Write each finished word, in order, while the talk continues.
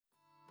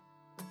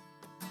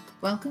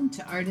Welcome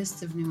to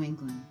Artists of New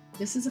England.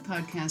 This is a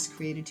podcast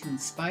created to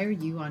inspire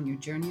you on your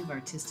journey of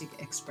artistic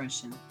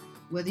expression.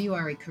 Whether you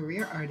are a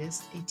career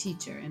artist, a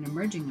teacher, an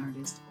emerging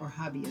artist, or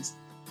hobbyist,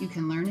 you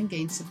can learn and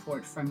gain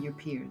support from your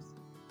peers.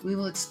 We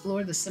will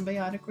explore the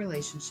symbiotic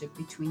relationship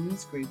between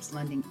these groups,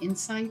 lending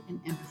insight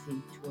and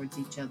empathy towards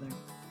each other.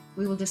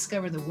 We will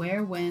discover the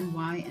where, when,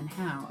 why, and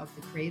how of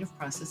the creative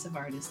process of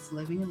artists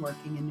living and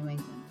working in New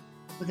England,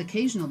 with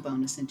occasional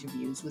bonus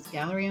interviews with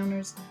gallery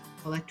owners,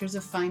 collectors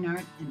of fine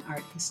art, and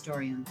art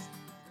historians.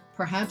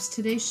 Perhaps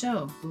today's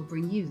show will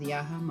bring you the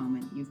aha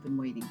moment you've been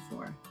waiting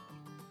for.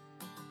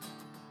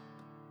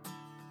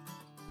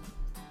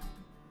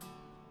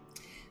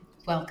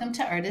 Welcome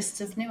to Artists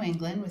of New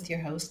England with your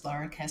host,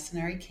 Laura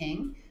Castanari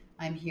King.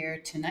 I'm here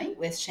tonight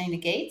with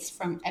Shana Gates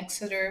from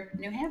Exeter,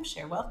 New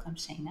Hampshire. Welcome,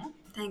 Shana.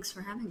 Thanks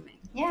for having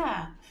me.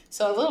 Yeah.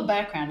 So a little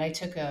background. I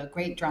took a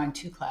Great Drawing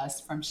 2 class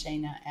from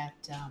Shana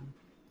at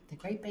the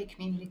Great Bay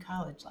Community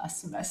College last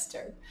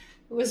semester.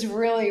 It was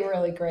really,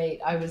 really great.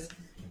 I was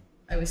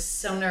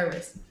so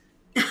nervous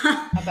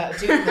about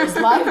doing those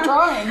live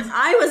drawings.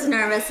 I was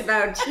nervous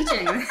about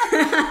teaching.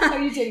 Oh,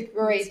 you did a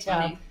great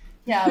job. Funny.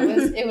 Yeah,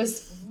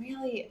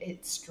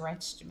 it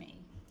stretched me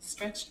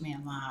a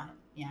lot.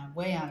 Yeah,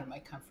 way out of my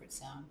comfort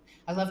zone.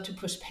 I love to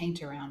push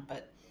paint around,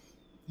 but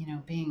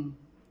being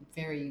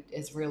very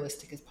as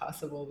realistic as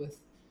possible with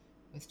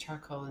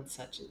charcoal and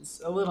such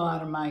is a little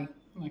out of my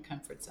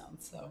comfort zone.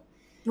 So,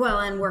 well,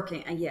 and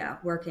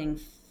working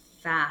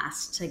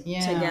fast to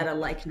get a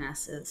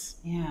likeness is.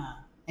 Yeah,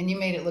 and you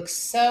made it look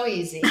so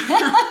easy.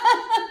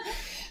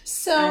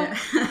 So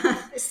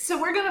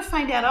we're going to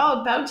find out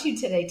all about you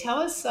today. Tell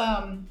us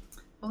a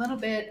little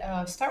bit.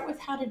 Start with,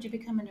 how did you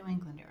become a New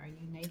Englander? Are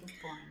you native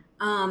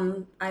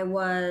born? I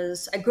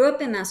grew up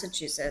in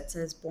Massachusetts.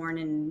 I was born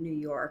in New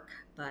York,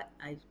 but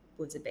I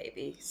was a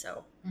baby.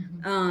 So,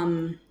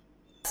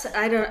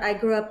 I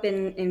grew up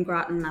in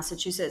Groton,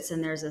 Massachusetts,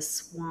 and there's a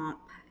swamp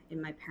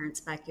in my parents'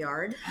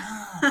 backyard,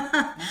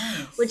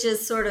 Nice. which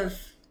is sort of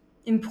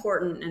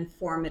important and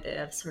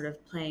formative, sort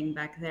of playing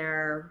back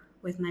there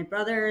with my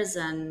brothers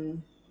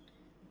and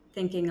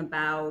thinking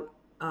about,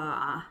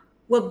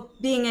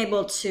 being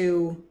able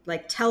to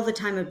tell the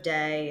time of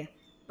day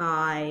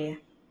by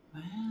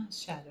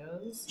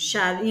shadows.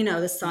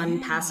 The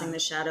sun passing the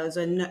shadows,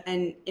 and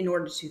in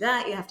order to do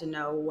that, you have to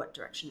know what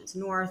direction is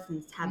north,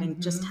 and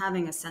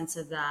having a sense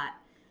of that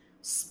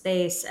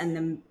space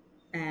and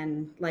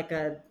like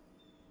a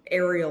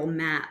aerial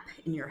map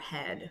in your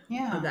head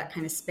of that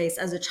kind of space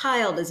as a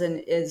child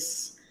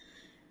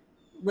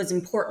was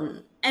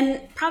important,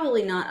 and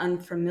probably not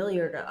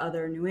unfamiliar to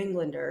other New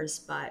Englanders,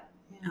 but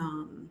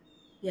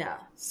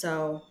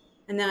so,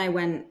 and then I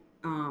went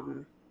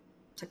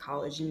to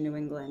college in New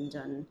England,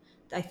 and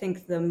I think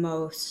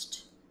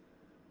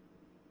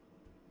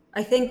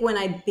when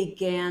I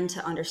began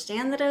to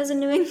understand that I was a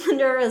New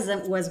Englander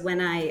was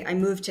when I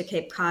moved to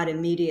Cape Cod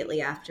immediately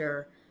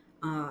after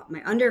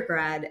my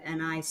undergrad,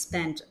 and I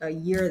spent a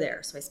year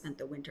there. So I spent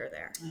the winter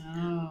there.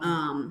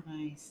 Oh,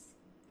 nice.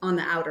 On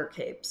the outer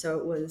Cape. So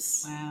it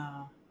was,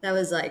 that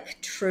was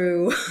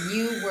true.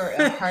 You were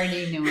a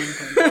hardy New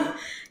Englander.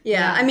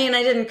 Yeah. I mean,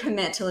 I didn't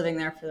commit to living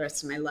there for the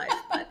rest of my life,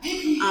 but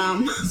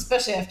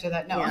especially after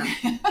that. No.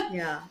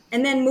 Yeah.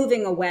 And then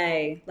moving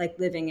away,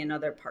 living in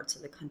other parts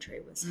of the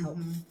country was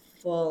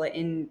helpful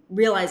in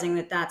realizing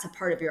that that's a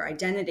part of your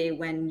identity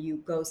when you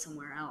go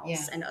somewhere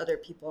else, and other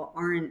people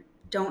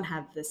don't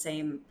have the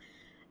same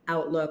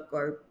outlook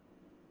or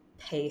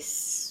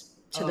pace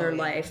to their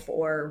life,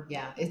 or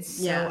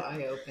it's so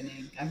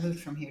eye-opening. I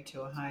moved from here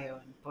to Ohio,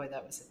 and boy,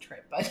 that was a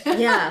trip. But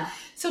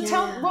So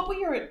tell, what were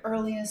your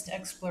earliest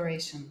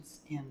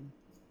explorations in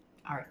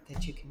art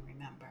that you can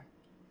remember?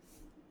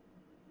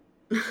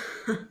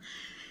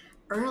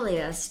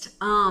 Earliest,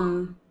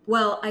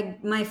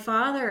 my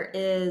father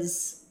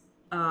is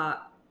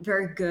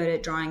very good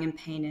at drawing and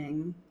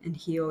painting, and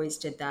he always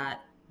did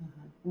that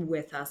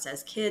with us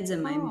as kids.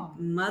 And my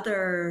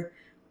mother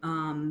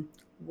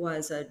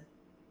was a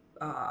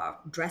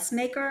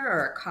dressmaker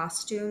or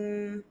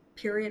a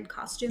period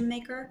costume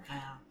maker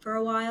for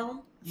a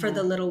while for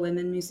the Little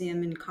Women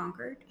Museum in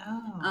Concord.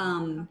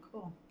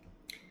 Cool.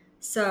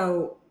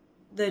 So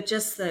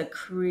the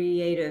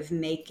creative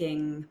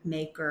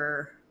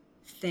maker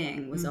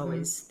thing was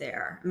always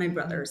there. My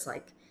brothers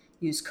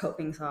used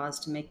coping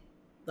saws to make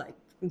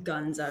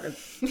guns out of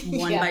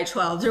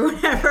 1x12s or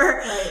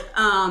whatever.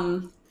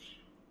 Right.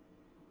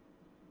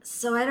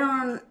 So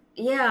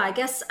I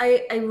guess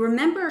I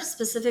remember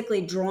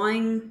specifically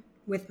drawing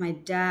with my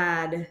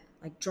dad,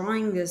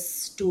 drawing this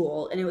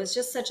stool, and it was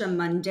just such a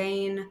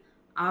mundane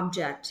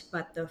object,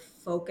 but the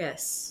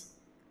focus,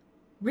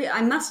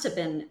 I must have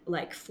been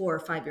 4 or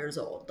 5 years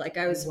old.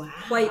 I was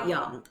quite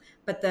young,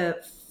 but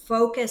the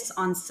focus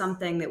on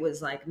something that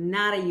was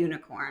not a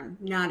unicorn,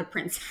 not a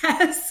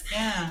princess,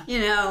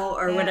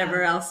 or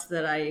whatever else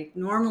that I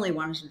normally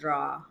wanted to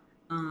draw.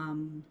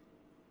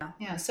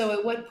 So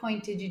at what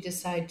point did you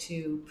decide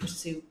to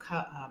pursue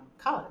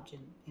college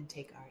and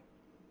take art?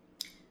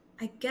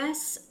 I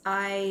guess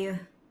I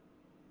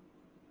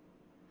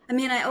I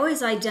mean, I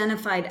always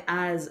identified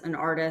as an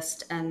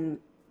artist, and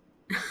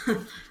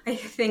I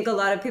think a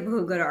lot of people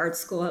who go to art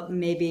school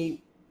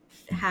maybe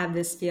have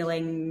this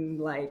feeling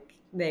like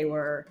they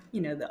were,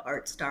 the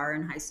art star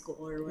in high school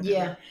or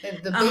whatever. Yeah,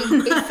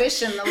 the big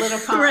fish in the little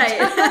pond. Right.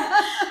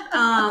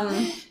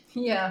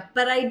 Yeah.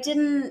 But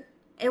it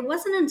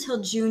wasn't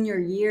until junior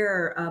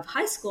year of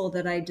high school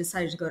that I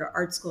decided to go to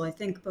art school. I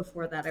think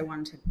before that I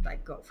wanted to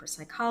go for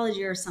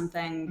psychology or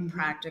something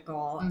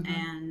practical.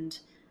 And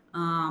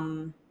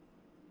I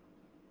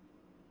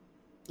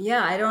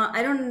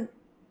don't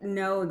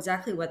know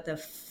exactly what the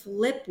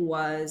flip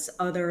was,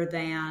 other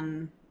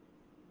than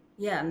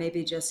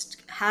maybe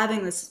just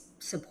having this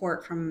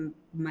support from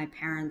my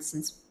parents,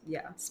 and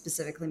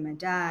specifically my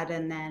dad,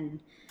 and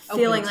then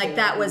feeling like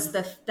that was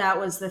the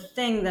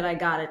thing that I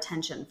got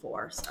attention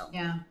for. So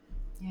yeah,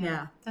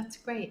 that's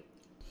great.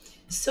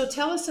 So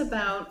tell us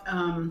about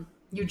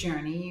your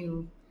journey.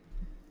 You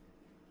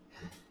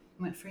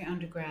went for your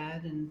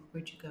undergrad, and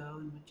where'd you go,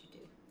 and what'd you do?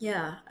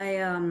 Yeah,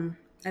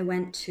 I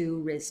went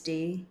to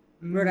RISD,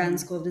 Rhode Island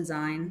School of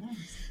Design.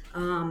 Nice.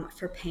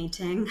 For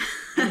painting.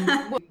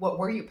 What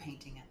were you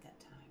painting at that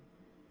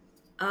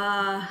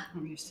time?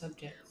 What were your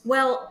subjects?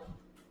 Well,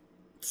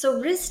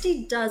 so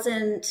RISD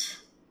doesn't.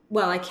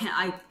 Well, I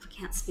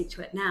can't speak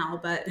to it now,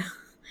 but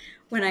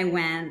when I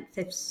went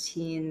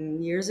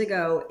 15 years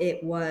ago,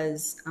 it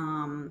was,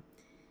 and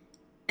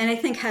I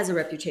think has a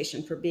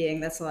reputation for being.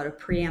 That's a lot of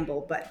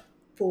preamble, but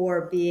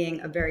for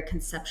being a very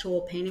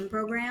conceptual painting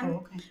program. Oh,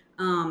 okay.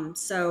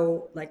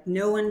 So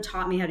no one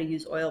taught me how to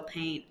use oil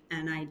paint,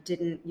 and I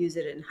didn't use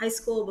it in high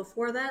school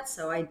before that.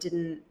 So I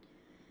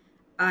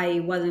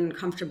wasn't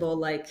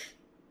comfortable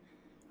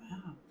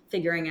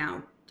figuring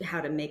out how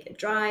to make it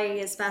dry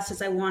as fast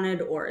as I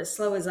wanted, or as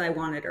slow as I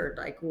wanted, or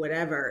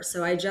whatever.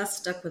 So I just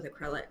stuck with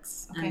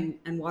acrylics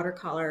and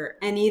watercolor,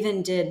 and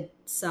even did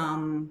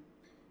some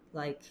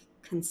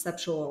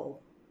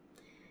conceptual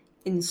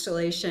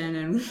installation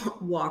and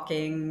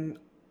walking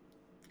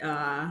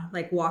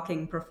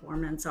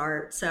performance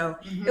art. So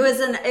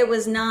it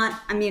was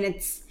not, I mean,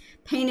 it's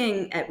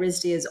painting at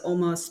RISD is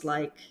almost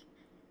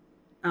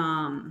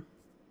I'm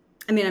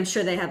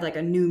sure they have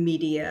a new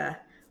media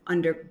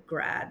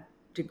undergrad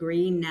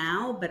degree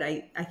now, but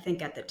I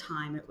think at the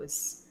time it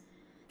was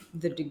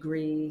the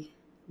degree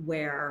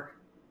where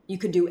you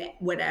could do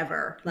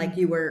whatever.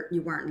 You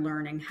weren't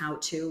learning how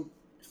to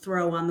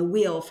throw on the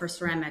wheel for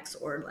ceramics,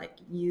 or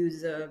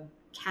use a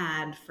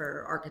CAD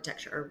for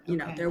architecture.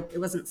 It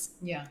wasn't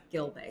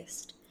skill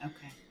based.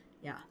 Okay.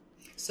 Yeah.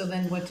 So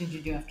then what did you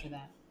do after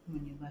that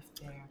when you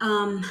left there?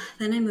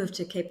 Then I moved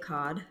to Cape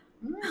Cod,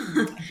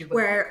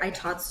 where I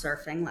taught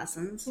surfing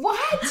lessons. What?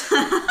 What?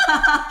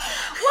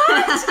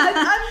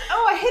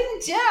 A hidden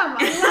gem.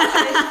 I love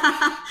it.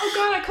 Oh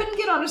God, I couldn't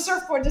get on a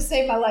surfboard to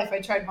save my life. I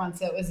tried once.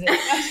 That was it.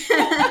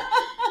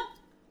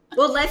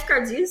 Well,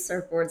 lifeguards use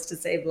surfboards to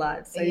save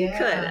lives, so you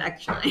could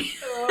actually.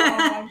 Oh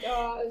my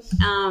gosh.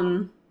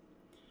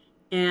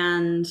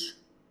 And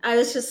I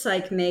was just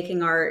like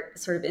making art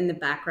sort of in the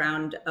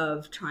background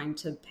of trying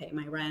to pay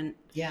my rent.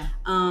 Yeah.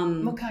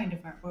 What kind of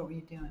art? What were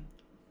you doing?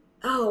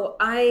 So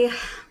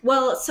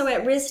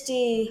at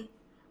RISD,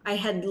 I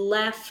had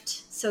left.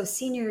 So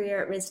senior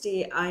year at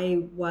RISD,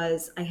 I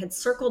had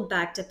circled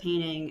back to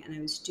painting, and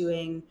I was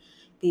doing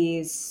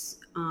these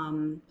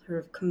sort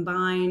of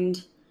combining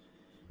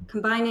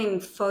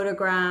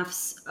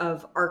photographs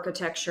of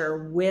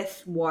architecture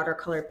with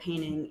watercolor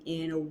painting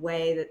in a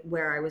way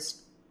where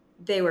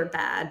they were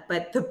bad,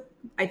 but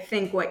I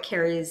think what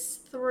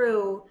carries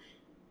through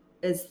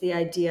is the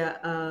idea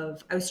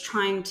of, I was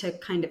trying to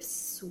kind of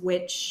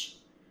switch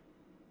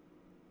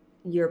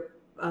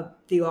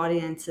the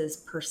audience's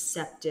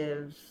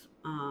perceptive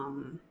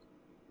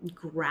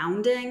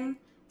grounding.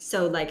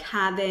 So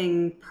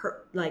having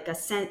a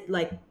sense,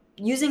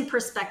 using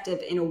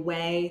perspective in a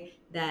way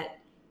that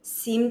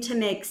seemed to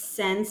make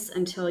sense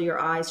until your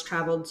eyes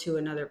traveled to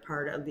another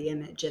part of the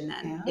image, and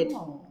then it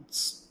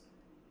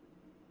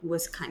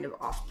was kind of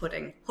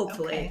off-putting,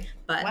 hopefully.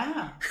 But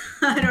wow.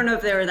 I don't know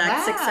if they were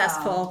that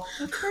successful.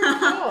 That's pretty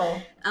cool.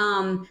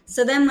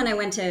 So then when I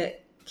went to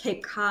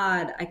Cape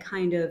Cod, I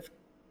kind of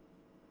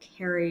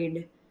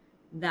carried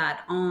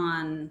that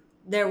on.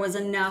 There was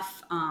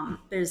enough,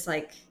 there's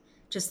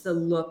just the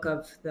look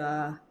of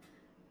the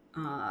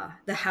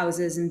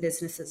houses and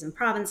businesses in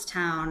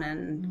Provincetown,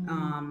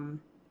 and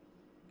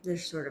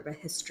there's sort of a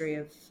history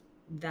of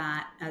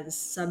that as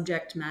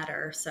subject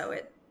matter. So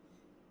it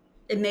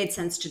made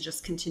sense to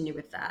just continue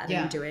with that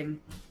and doing.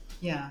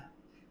 Yeah.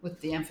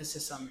 With the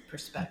emphasis on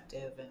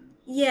perspective and.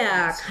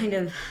 Yeah, kind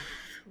of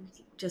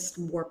just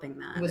warping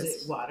that. Was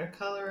it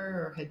watercolor,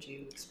 or had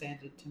you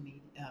expanded to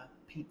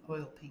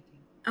oil painting?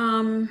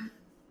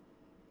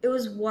 It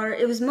was water.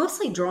 It was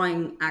mostly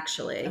drawing,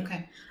 actually.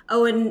 Okay.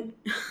 Oh, and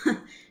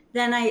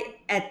then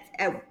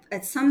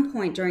at some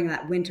point during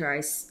that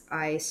winter,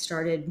 I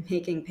started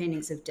making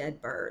paintings of dead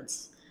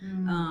birds.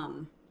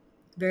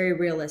 Very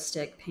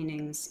realistic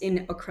paintings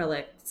in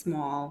acrylic,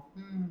 small,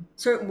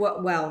 sort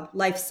of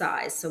life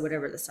size. So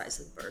whatever the size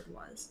of the bird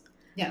was.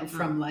 Yeah,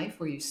 from life.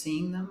 Were you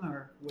seeing them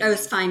or? I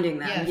was finding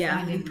them. Yeah,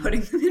 finding and them.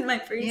 putting them in my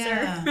freezer.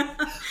 Yeah.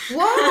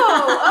 Whoa!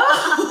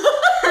 Oh.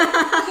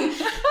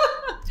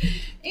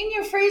 In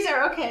your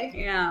freezer. Okay.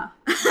 Yeah.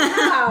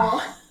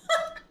 Wow.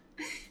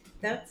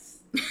 That's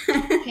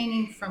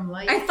painting from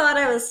life. I thought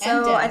I was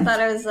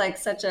death. like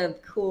such a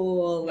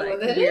cool Well,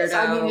 like it is.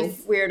 I mean,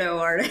 weirdo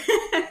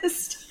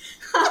artist.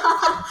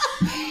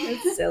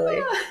 It's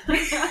silly.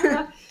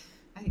 I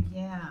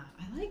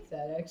like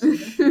that actually.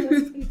 That's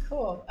pretty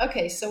cool.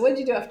 Okay, so what did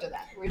you do after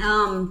that?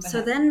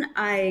 So then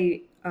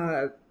my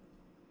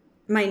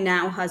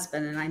now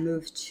husband and I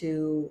moved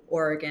to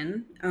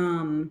Oregon.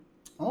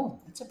 Oh,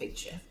 that's a big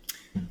shift.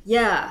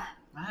 Yeah.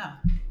 Wow.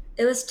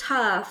 It was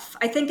tough.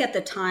 I think at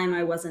the time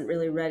I wasn't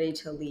really ready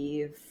to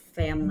leave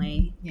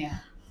family. Yeah.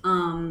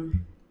 So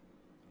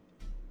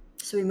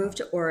we moved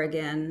to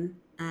Oregon,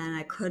 and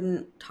I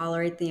couldn't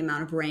tolerate the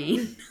amount of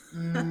rain.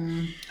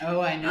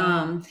 Oh, I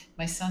know.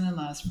 My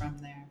son-in-law's from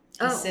there.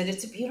 He Oh. said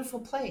it's a beautiful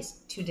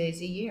place 2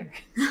 days a year.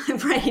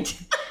 Right.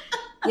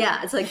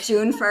 Yeah, it's like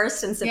June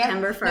 1st and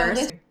September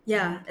 1st.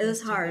 Yeah, it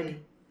was That's hard.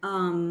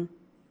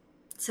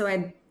 So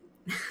I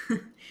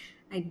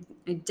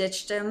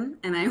ditched him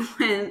and I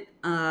went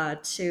I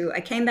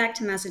came back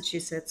to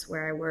Massachusetts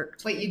where I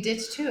worked. Wait, you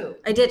ditched too?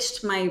 I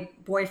ditched my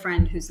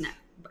boyfriend who's now.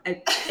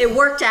 It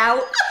worked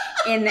out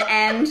in the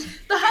end.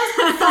 The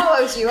husband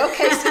follows you.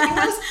 Okay, so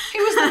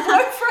he was the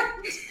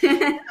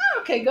boyfriend.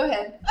 Okay, go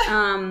ahead.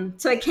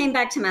 So I came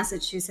back to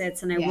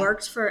Massachusetts and I Yeah.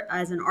 worked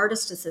as an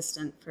artist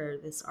assistant for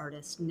this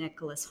artist,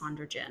 Nicholas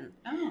Hondrogen,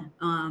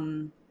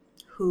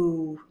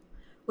 who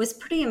was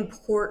pretty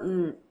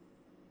important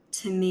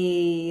to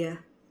me.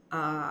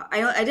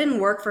 I didn't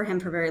work for him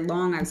for very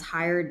long. I was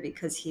hired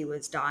because he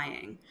was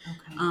dying.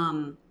 Okay.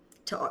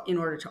 In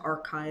order to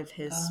archive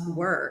his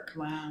work.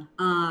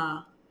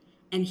 Wow.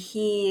 And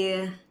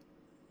he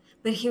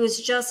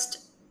was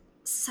just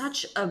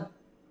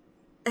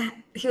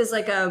he was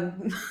like I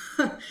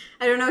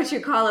don't know what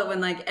you call it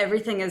when like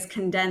everything is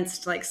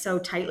condensed like so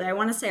tightly. I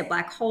want to say a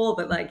black hole,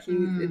 but like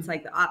it's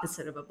like the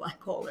opposite of a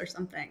black hole or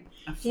something.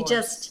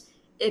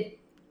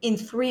 In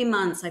 3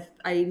 months,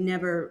 I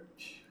never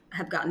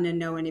have gotten to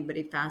know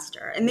anybody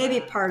faster. And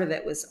maybe part of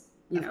it was,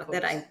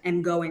 that I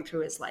am going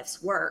through his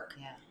life's work.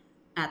 Yeah.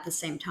 At the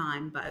same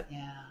time, but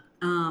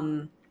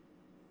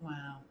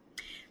wow.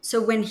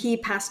 So when he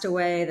passed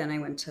away, then I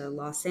went to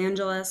Los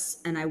Angeles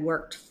and I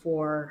worked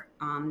for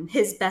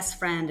his best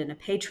friend and a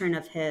patron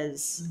of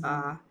his,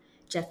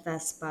 Jeff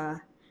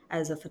Vespa,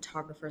 as a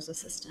photographer's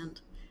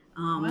assistant.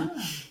 Wow.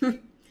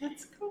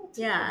 That's cool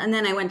too. Yeah, and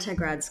then I went to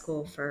grad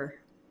school for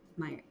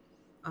my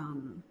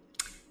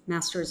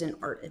master's in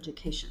art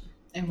education.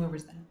 And where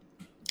was that?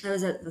 I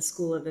was at the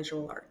School of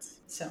Visual Arts.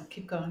 So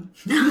keep going.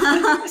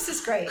 This is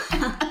great.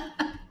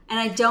 And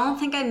I don't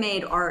think I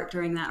made art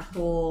during that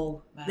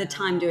the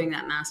time doing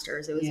that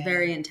master's. It was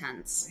very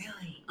intense.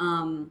 Really?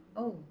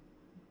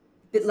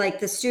 But like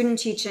the student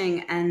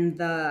teaching and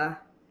the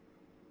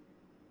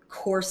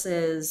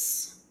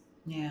courses,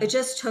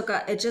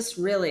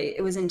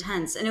 it was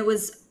intense. And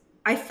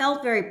I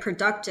felt very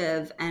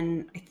productive.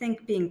 And I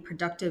think being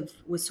productive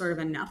was sort of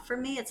enough for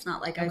me. It's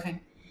not like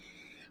I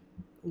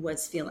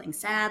was feeling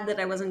sad that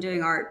I wasn't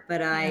doing art,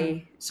 but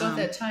So at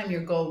that time,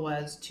 your goal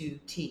was to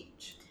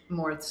teach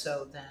more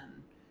so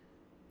than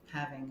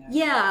having I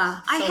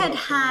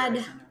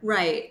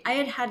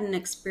had had an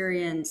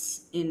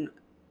experience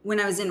when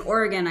I was in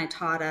Oregon. I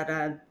taught at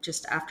a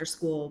just after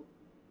school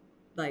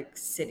like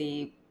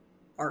city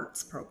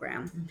arts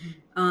program.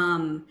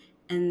 And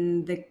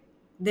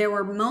there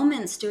were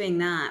moments doing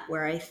that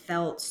where I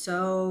felt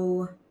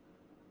so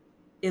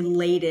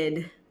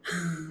elated.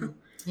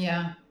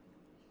 Yeah.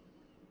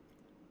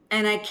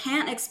 And I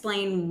can't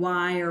explain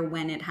why or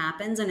when it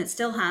happens, and it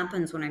still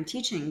happens when I'm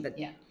teaching, but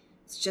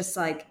it's just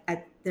like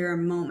there are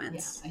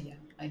moments. Yeah,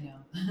 I know.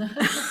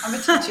 I'm a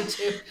teacher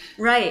too.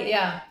 Right.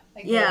 Yeah.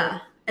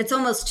 It's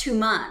almost too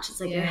much.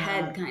 It's like your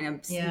head kind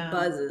of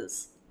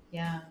buzzes.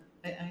 Yeah,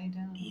 I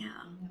know. Yeah.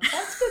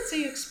 That's good. So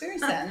you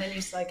experienced that, and then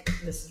you're just like,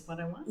 this is what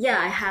I want. Yeah,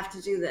 I have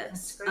to do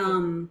this. That's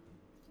great.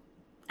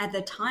 At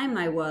the time,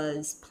 I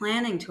was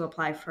planning to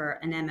apply for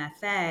an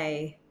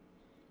MFA,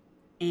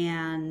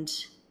 and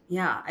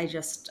I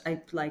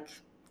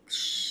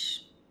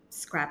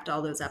scrapped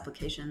all those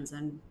applications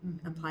and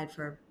applied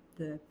for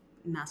the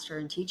master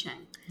in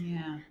teaching.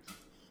 Yeah.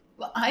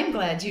 Well, I'm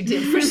glad you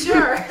did for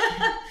sure.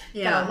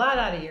 Got a lot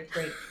out of your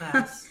great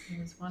class. It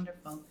was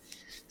wonderful.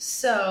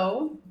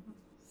 So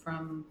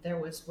from there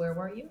where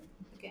were you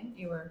again?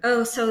 You were.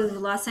 Oh, so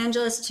Los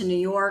Angeles to New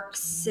York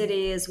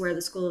City is where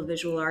the School of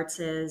Visual Arts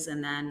is.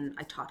 And then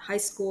I taught high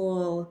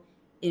school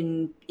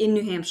in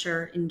New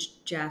Hampshire, in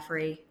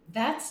Jaffrey.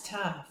 That's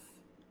tough.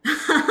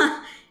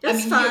 It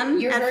was fun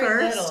you're at very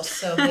first. little,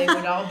 so they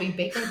would all be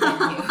bigger than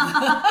you.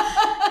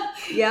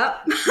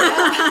 Yep.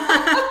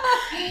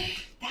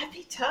 That'd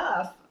be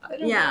tough. I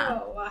don't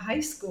know.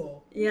 High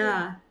school.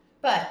 Yeah.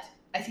 But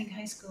I think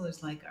high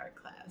schoolers like art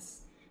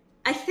class.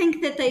 I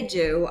think that they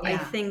do. Yeah. I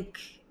think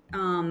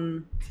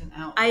It's an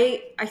outlet.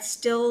 I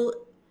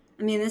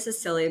I mean, this is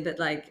silly, but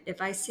like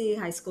if I see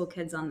high school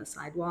kids on the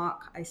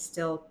sidewalk, I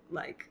still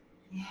like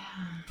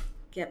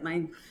get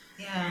my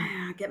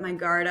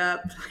guard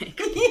up. Like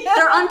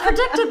they're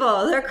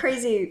unpredictable. They're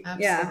crazy.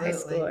 Absolutely. Yeah, high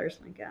schoolers.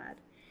 My God.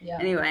 Yeah.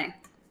 Anyway,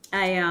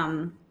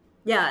 and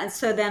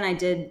so then I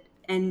did,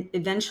 and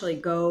eventually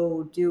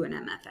go do an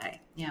MFA.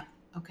 Yeah.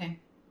 Okay.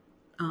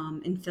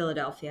 In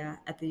Philadelphia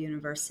at the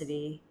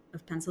University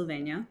of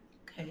Pennsylvania.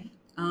 Okay.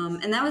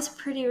 And that was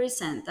pretty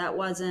recent. I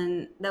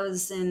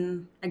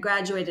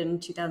graduated in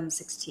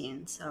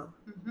 2016, so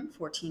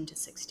 14 to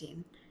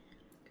 16.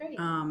 Great.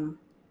 And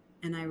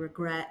I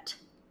regret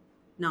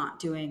not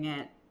doing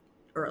it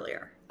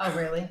earlier. Oh,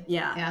 really?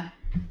 Yeah. Yeah.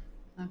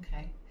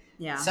 Okay.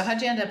 Yeah. So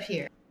how'd you end up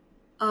here?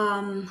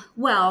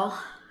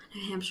 Well,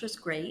 New Hampshire's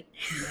great.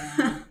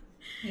 Yeah,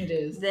 it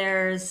is.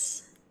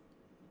 There's,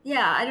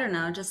 I don't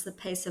know, just the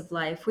pace of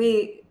life.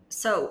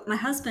 So my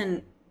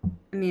husband,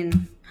 I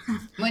mean...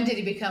 When did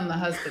he become the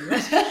husband?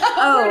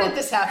 Where did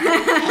this happen?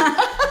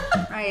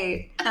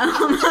 Right.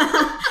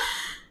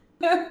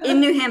 In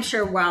New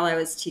Hampshire while I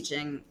was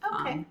teaching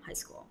high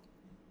school.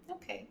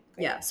 Okay.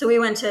 Great. Yeah. So we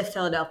went to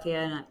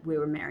Philadelphia and we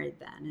were married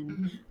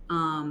then.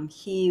 And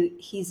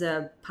he's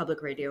a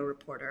public radio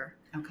reporter.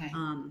 Okay.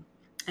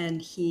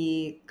 And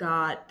he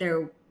got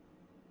there.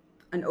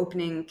 An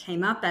opening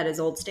came up at his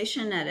old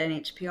station at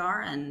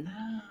NHPR, and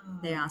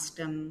they asked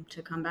him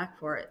to come back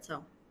for it.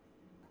 So.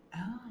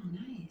 Oh,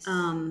 nice.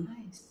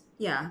 Nice.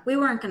 Yeah, we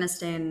weren't going to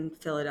stay in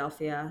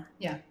Philadelphia.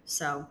 Yeah.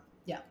 So.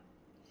 Yeah.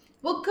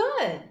 Well,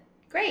 good.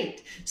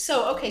 Great.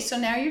 So, okay, so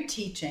now you're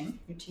teaching.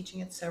 You're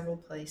teaching at several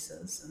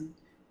places and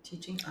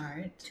teaching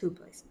art. 2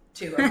 places.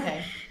 2,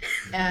 okay.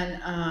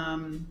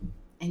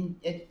 And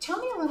tell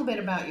me a little bit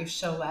about your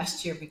show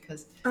last year,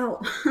 because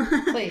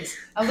please,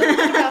 a little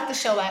bit about the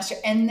show last year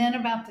and then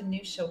about the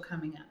new show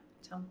coming up.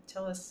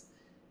 Tell us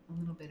a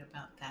little bit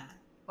about that.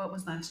 What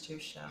was last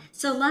year's show?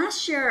 So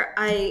last year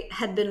I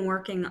had been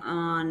working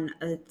on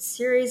a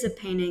series of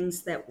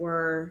paintings that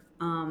were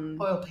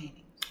oil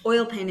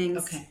paintings.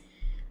 Okay.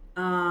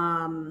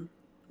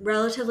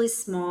 Relatively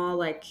small,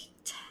 like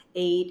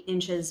 8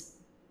 inches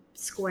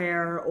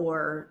square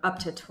or up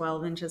to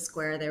 12 inches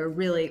square. They were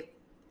really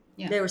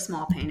they were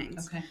small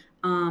paintings. Okay.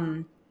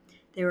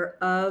 They were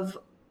of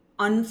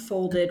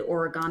unfolded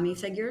origami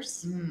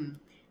figures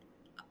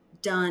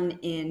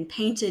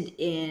painted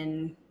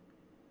in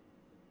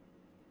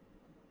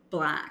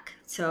black,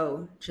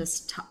 so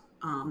just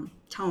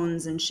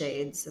tones and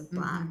shades of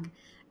black.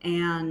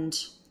 And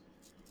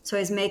so I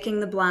was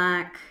making the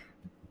black.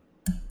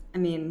 I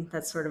mean,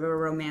 that's sort of a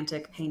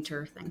romantic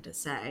painter thing to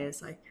say.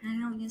 It's like, I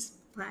don't use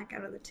black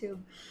out of the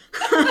tube.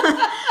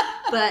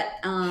 But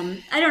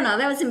I don't know,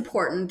 that was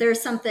important.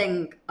 There's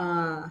something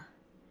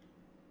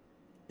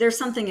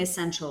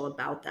essential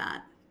about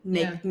that.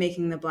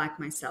 Making the black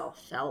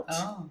myself felt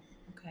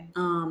okay.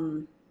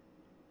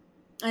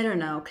 I don't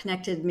know,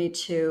 connected me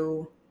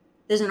to,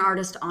 there's an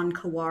artist on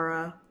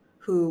Kawara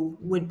who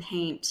would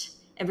paint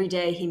every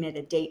day. He made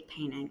a date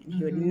painting, and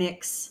he would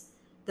mix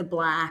the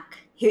black.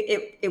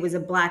 It was a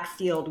black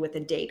field with a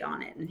date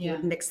on it, and he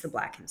would mix the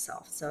black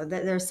himself. So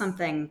there's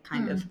something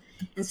kind of,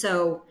 and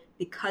so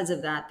because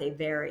of that, they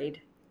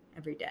varied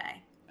every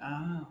day.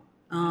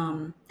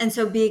 And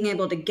so being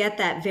able to get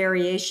that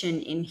variation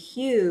in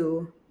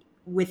hue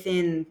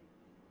within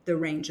the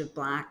range of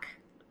black,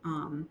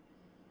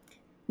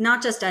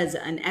 not just as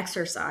an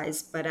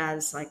exercise, but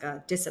as like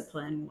a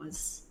discipline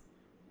was,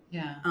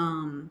 it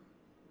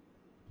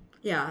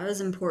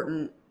was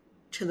important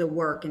to the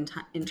work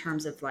in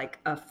terms of like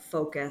a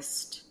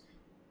focused,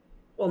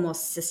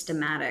 almost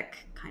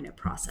systematic kind of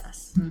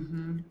process.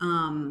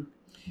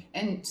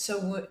 And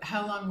so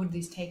how long would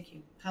these take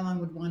you? How long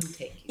would one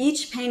take you?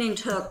 Each painting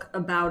took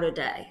about a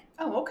day.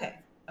 Oh, okay.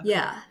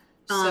 Yeah.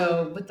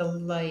 So with the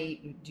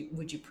light,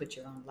 would you put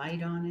your own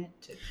light on it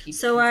to keep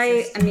So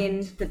I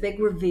mean, the big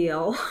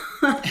reveal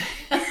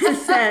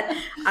is that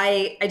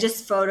I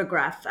just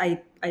photographed.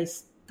 I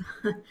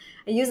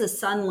use a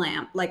sun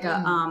lamp, like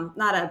a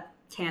not a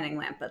tanning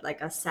lamp, but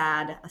like a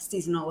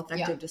seasonal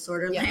affective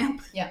disorder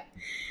lamp. Yeah.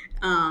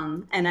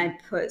 And I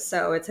put,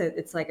 so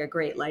it's like a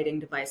great lighting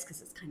device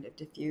because it's kind of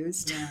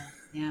diffused.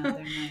 Yeah,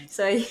 they're nice.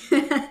 So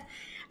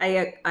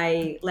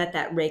I let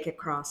that rake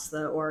across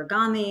the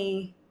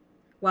origami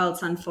while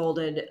it's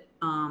unfolded.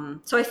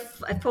 So I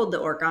fold the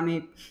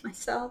origami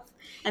myself,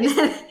 and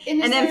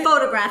then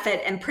photograph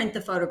it and print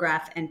the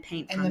photograph and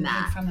paint from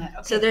that.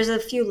 Okay. So there's a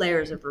few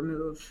layers of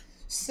remove.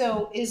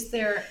 So is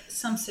there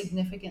some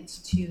significance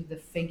to the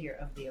figure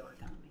of the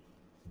origami?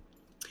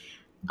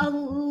 A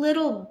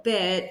little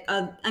bit.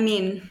 I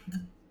mean,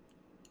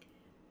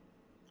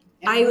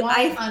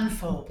 why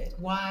unfold it?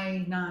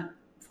 Why not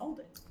fold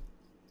it?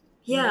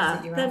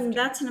 Yeah, then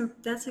that's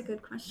a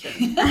good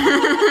question.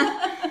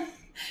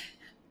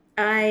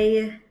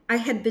 I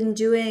had been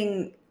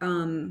doing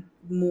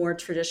more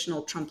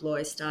traditional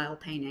trompe-l'oeil style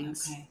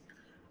paintings. Okay.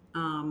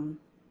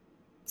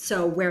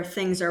 So where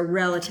things are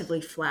relatively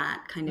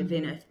flat, kind of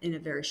in a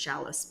very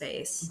shallow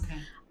space.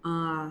 Okay.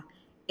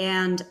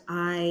 And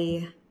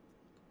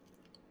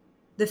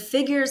the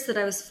figures that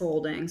I was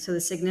folding, so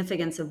the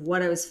significance of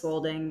what I was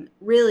folding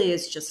really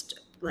is just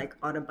like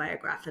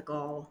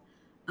autobiographical,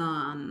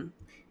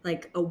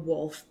 like a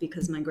wolf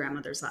because my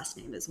grandmother's last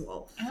name is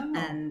Wolf,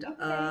 and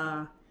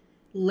okay.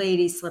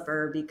 lady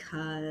slipper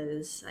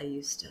because I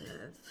used to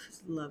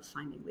love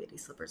finding lady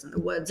slippers in the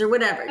woods or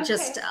whatever. Okay.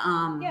 Just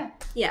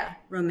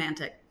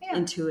romantic,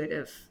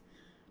 intuitive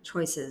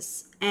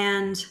choices.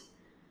 And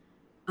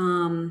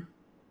so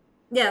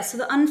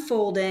the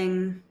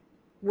unfolding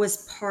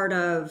was part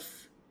of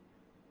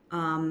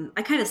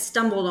I kind of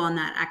stumbled on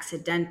that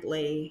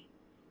accidentally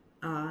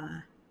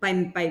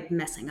by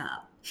messing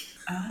up.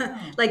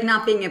 Like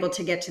not being able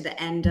to get to the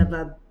end of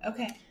a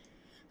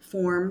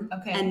form,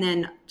 and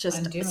then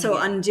just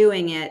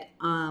undoing it,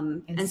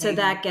 and so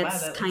that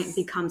gets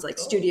becomes like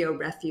studio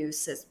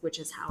refuse, which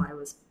is how I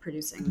was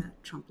producing the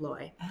trompe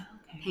l'oeil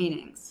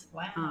paintings.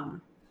 Wow.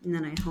 And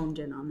then I honed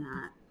in on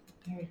that.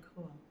 Very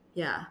cool.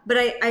 Yeah, but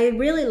I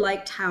really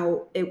liked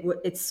how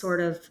it's sort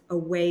of a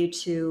way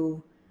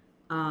to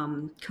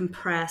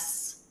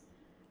compress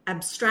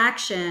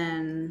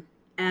abstraction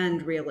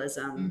and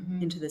realism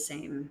into the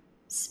same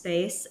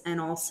space, and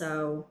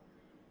also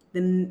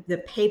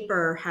the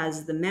paper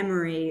has the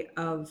memory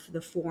of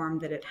the form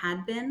that it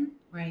had been.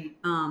 Right.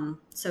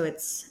 So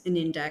it's an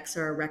index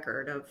or a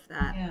record of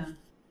that.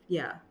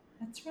 Yeah.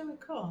 That's really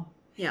cool.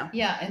 Yeah.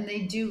 Yeah, and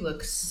they do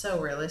look so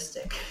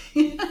realistic.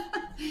 You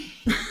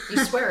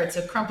swear it's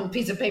a crumpled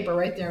piece of paper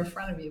right there in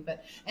front of you.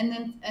 But and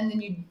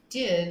then you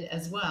did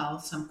as well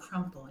some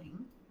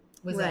crumpling.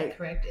 Was that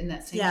correct in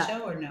that same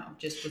show or no?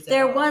 Just was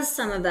there was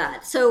some of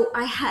that. So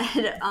I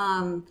had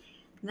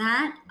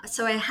that.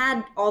 So I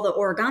had all the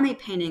origami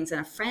paintings,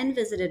 and a friend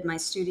visited my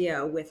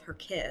studio with her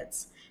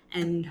kids.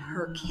 And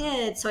her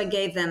kids, so I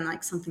gave them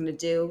like something to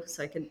do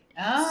so I could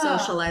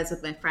socialize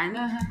with my friend.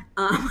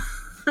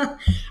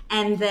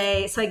 And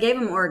so I gave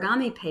them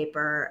origami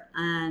paper,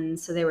 and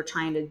so they were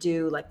trying to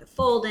do like the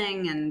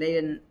folding, and they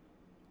didn't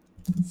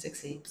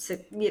succeed.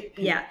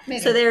 Yeah.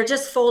 So they were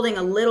just folding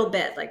a little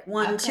bit, like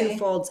 1-2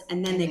 folds,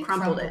 and then they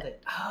crumpled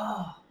it.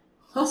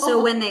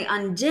 So when they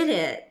undid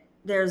it,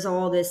 there's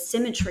all this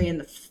symmetry in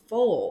the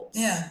folds.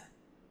 Yeah.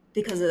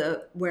 Because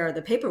of where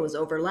the paper was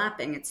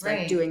overlapping, it's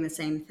like doing the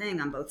same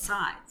thing on both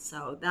sides.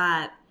 So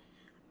that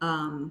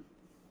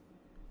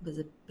was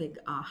a big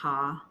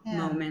aha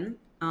moment.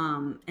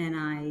 And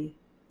I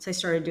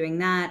started doing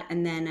that,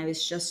 and then I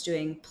was just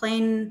doing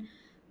plain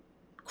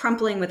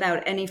crumpling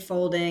without any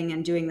folding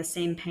and doing the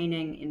same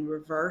painting in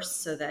reverse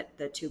so that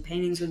the two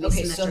paintings would be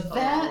symmetrical.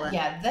 So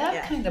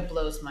that kind of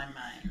blows my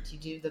mind. You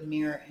do the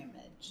mirror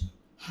image.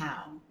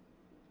 How?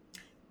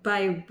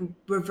 By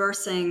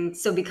reversing.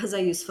 So because I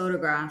use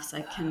photographs,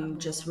 I can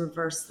just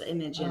reverse the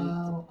image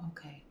and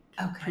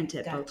print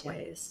it both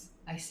ways.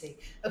 I see.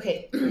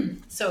 Okay.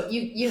 So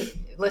you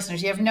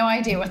listeners, you have no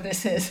idea what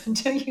this is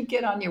until you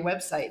get on your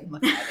website and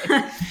look at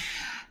it.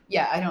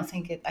 Yeah,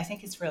 I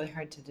think it's really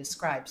hard to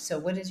describe. So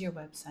what is your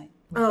website?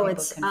 Where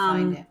it's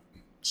find it?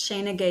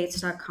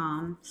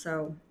 ShanaGates.com.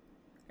 So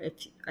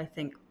I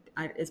think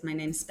is my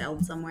name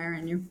spelled somewhere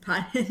in your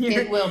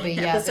it will be,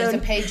 yeah. Episode. There's a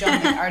page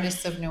on the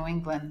Artists of New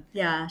England.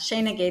 Yeah,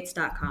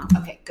 ShanaGates.com.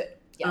 Okay, good.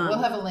 Yeah,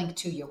 we'll have a link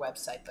to your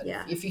website, but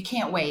if you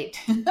can't wait,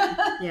 you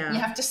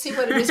have to see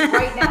what it is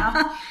right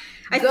now.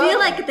 I feel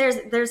like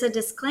there's a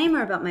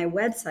disclaimer about my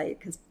website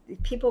because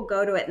people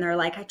go to it and they're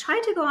like, I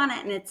tried to go on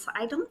it and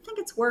I don't think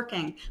it's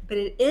working, but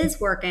it is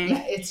working.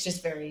 Yeah, it's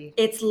just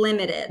it's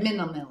limited.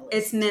 Minimalist.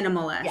 It's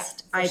minimalist. Yeah,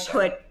 I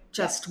put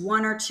just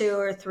 1 or 2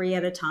 or 3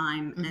 at a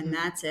time, and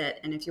that's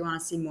it. And if you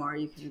want to see more,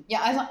 you can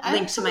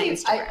link to my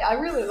Instagram. I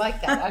really like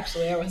that,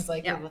 actually. I was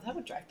like, well, that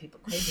would drive people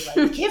crazy.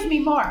 Like, give me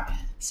more.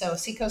 So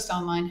Seacoast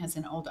Online has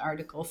an old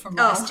article from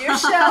last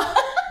year's show.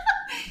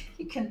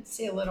 You can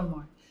see a little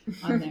more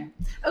on there.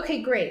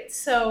 Okay, great.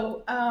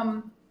 So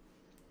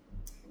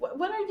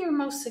what are your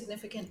most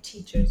significant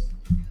teachers?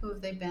 Who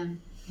have they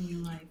been in your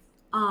life?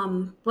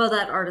 Well,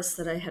 that artist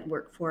that I had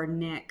worked for,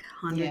 Nick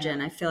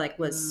Hondergen, I feel like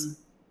was...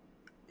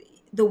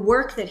 The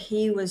work that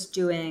he was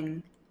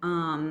doing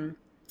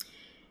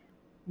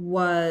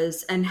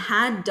was and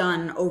had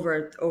done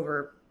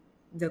over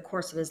the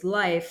course of his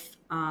life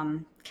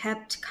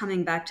kept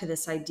coming back to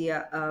this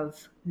idea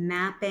of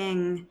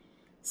mapping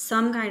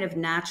some kind of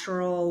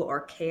natural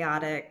or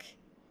chaotic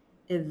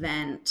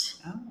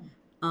event.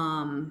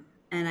 And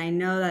I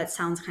know that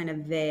sounds kind of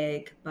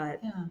vague,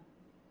 but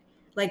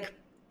like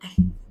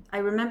I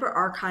remember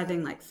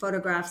archiving like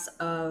photographs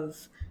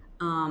of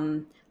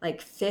like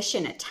fish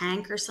in a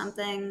tank or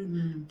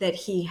something that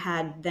he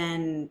had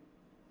then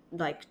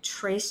like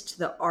traced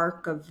the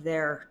arc of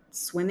their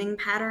swimming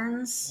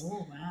patterns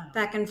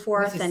back and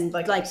forth, and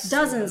like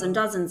dozens and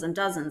dozens and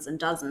dozens and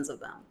dozens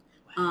of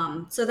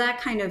them. So that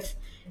kind of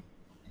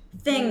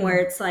thing where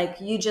it's like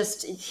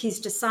he's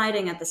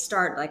deciding at the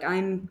start, like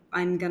I'm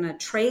gonna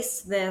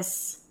trace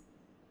this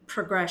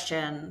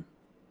progression,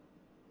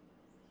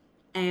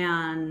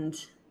 and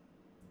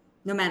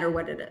no matter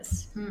what it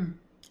is,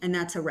 and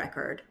that's a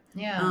record.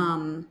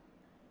 I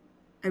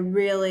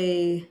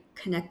really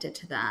connected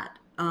to that.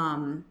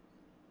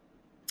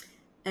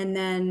 And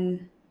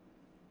then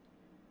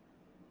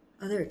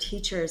other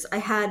teachers. I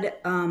had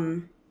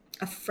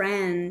a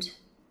friend,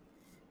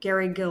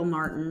 Gary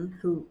Gilmartin,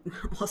 who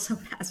also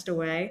passed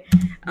away.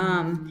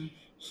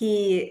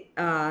 He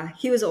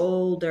was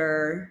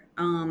older,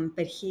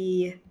 but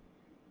he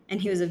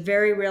was a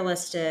very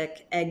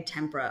realistic egg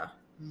tempera,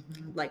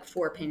 like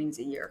 4 paintings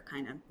a year,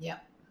 kind of. Yeah.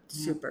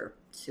 Super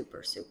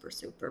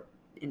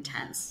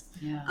intense.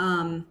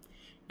 Yeah.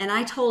 And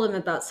I told him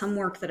about some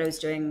work that I was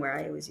doing where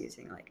I was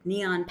using like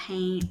neon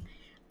paint.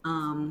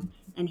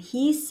 And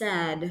he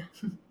said,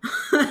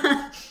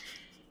 why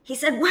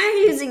are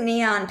you using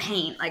neon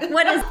paint? Like,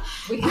 what is,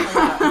 get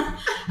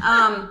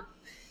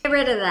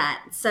rid of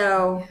that.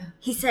 So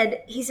he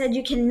said,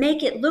 you can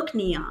make it look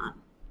neon.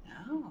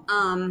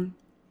 Oh.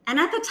 And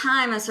at the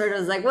time I sort of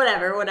was like,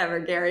 whatever,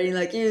 Gary,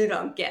 like, you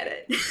don't get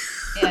it.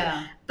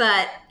 Yeah.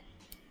 But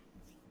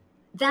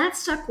that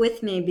stuck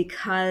with me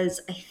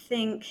because I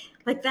think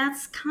like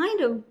that's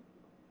kind of,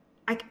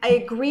 I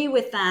agree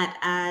with that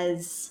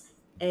as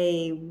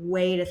a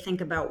way to think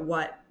about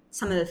what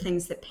some of the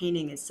things that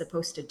painting is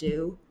supposed to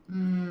do.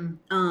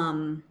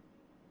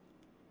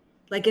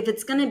 Like if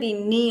it's going to be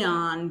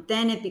neon,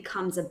 then it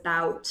becomes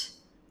about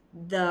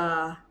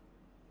the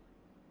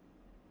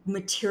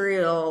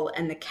material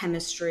and the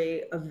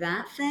chemistry of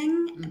that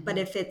thing. But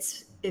if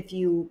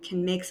you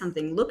can make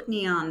something look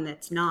neon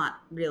that's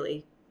not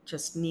really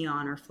just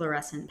neon or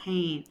fluorescent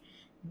paint,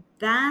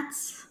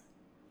 there's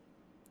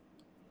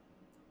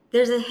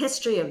a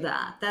history of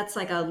that. That's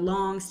like a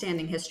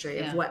long-standing history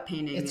of what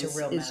painting is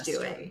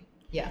doing.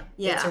 Yeah.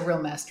 It's a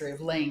real mastery of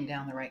laying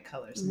down the right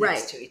colors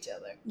next to each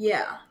other.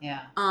 Yeah.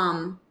 Yeah.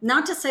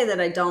 Not to say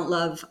that I don't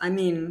love,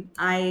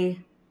 I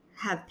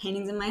have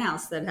paintings in my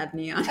house that have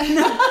neon,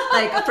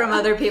 like from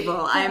other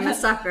people. I'm a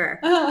sucker.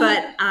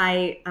 But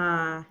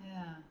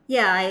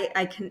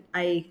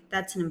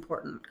that's an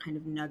important kind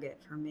of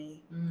nugget for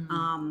me.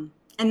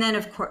 And then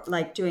of course,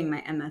 like doing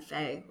my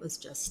MFA was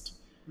just,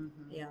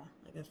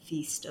 like a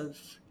feast of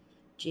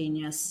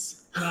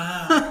genius.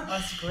 Wow,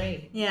 that's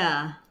great.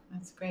 Yeah.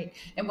 That's great.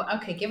 And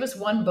okay, give us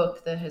one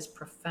book that has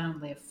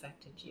profoundly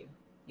affected you,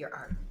 your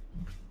art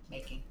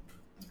making,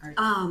 art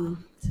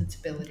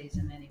sensibilities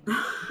in any way.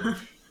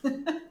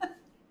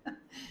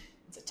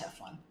 It's a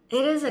tough one.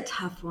 It is a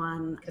tough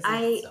one. Because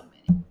there's so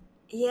many.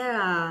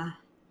 Yeah,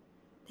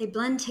 they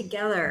blend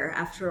together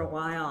after a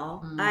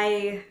while.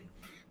 The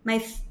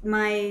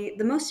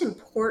most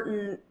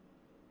important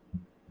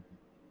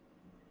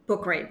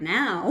book right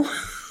now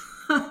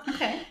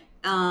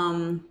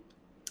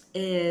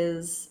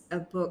is a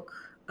book,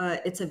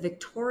 it's a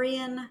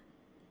Victorian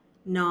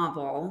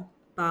novel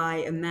by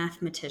a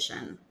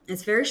mathematician.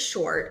 It's very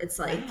short. It's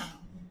like,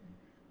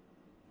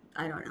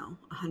 I don't know,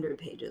 100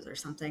 pages or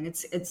something.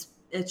 It's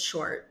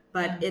short,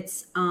 but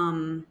it's,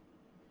 the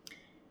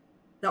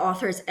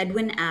author is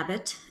Edwin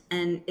Abbott,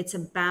 and it's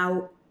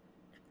about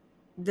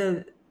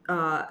the,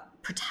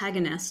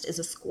 protagonist is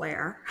a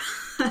square.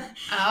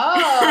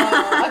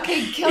 Oh,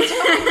 okay. Tell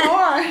me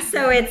more.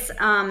 So it's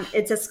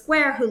a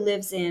square who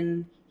lives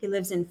in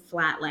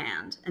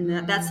Flatland,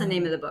 and that's the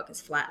name of the book, is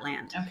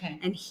Flatland. Okay.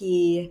 And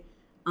he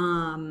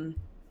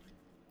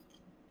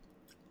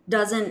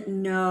doesn't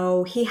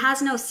know, he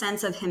has no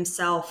sense of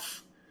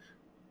himself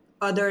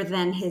other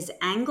than his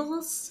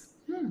angles,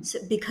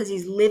 because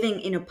he's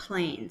living in a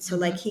plane. So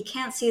like he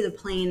can't see the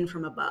plane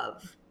from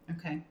above.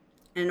 Okay.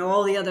 And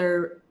all the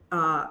other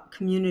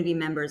community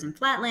members in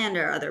Flatland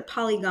are other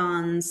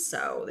polygons.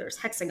 So there's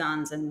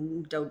hexagons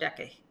and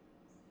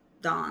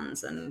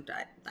dodecagons, and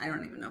I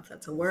don't even know if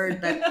that's a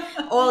word, but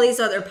all these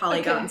other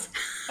polygons.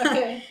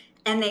 Okay.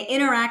 And they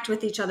interact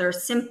with each other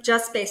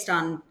just based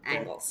on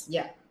angles.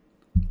 Yeah.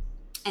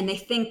 And they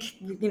think,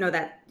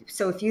 that,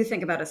 so if you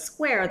think about a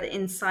square, the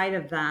inside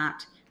of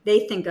that,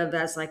 they think of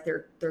as like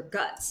their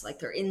guts, like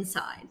their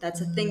inside.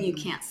 That's a thing you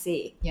can't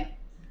see. Yeah.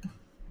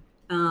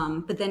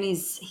 But then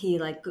he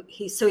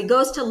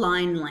goes to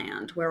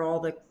Lineland, where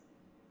all the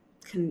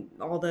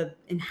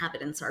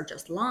inhabitants are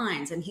just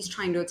lines, and he's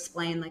trying to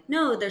explain, like,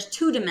 no, there's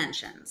 2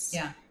 dimensions.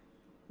 Yeah.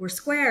 We're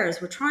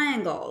squares, we're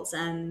triangles,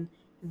 and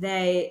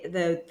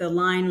the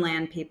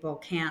Lineland people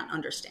can't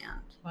understand.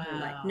 Wow. They're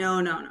like,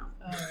 no.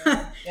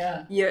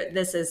 Yeah.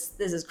 This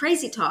is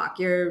crazy talk.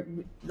 You're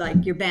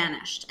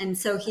banished. And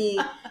so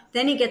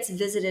then he gets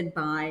visited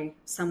by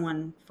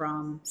someone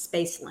from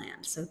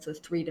Spaceland. So it's a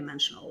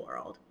 3-dimensional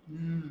world.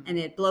 And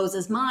it blows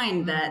his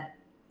mind that,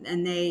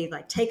 and they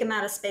like take him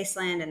out of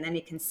Spaceland, and then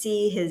he can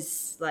see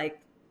his, like,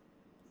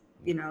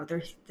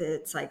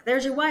 it's like,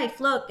 there's your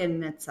wife, look.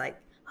 And it's like,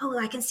 oh,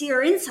 I can see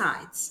her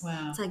insides.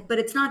 Wow. It's like, but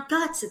it's not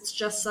guts. It's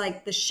just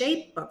like the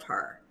shape of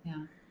her.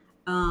 Yeah.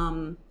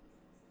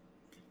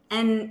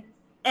 And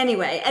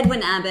anyway,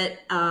 Edwin Abbott,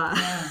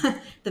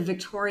 the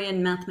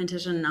Victorian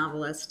mathematician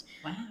novelist.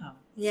 Wow.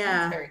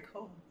 Yeah. Sounds very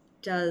cool.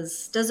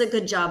 Does a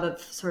good job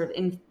of sort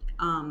of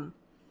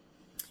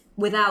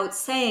without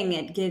saying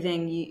it,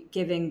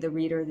 giving the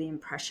reader the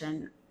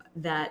impression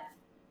that,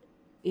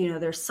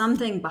 there's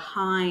something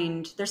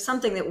behind, there's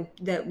something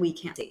that we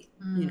can't see.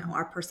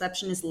 Our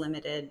perception is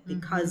limited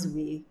because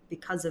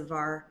of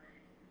our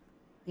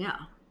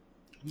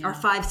Our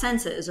five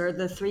senses, or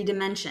the three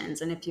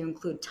dimensions. And if you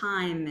include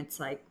time, it's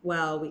like,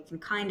 well, we can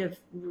kind of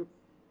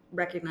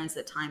recognize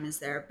that time is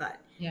there, but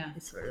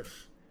it's sort of,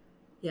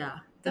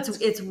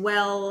 it's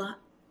well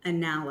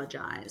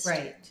analogized.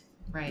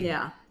 Right.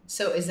 Yeah.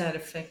 So is that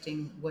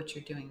affecting what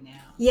you're doing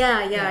now?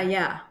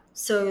 Yeah.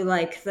 So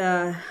like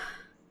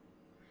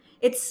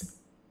it's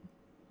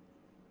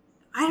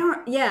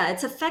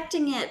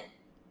affecting it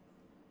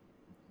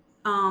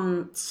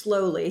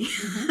slowly.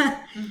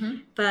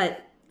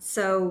 But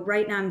so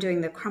right now I'm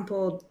doing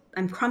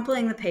I'm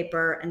crumpling the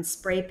paper and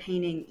spray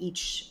painting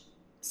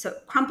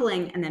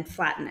crumpling and then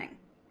flattening.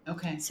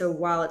 Okay. So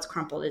while it's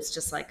crumpled, it's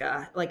just like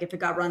if it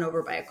got run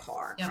over by a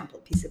car,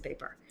 crumpled piece of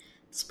paper.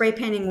 Spray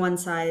painting one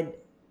side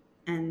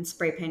and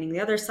spray painting the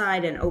other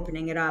side and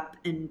opening it up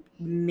and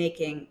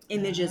making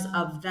images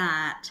of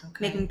that,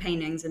 making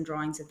paintings and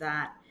drawings of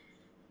that,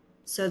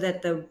 so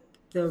that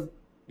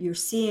you're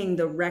seeing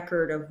the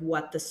record of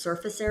what the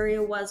surface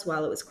area was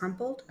while it was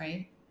crumpled.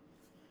 Right.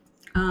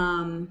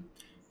 And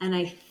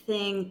I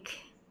think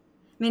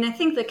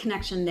the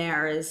connection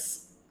there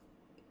is,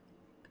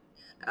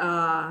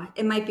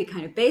 it might be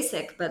kind of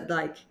basic, but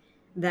like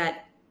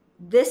that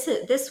this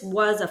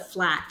was a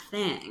flat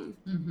thing.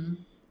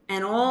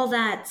 And all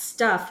that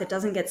stuff that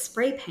doesn't get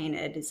spray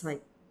painted is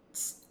like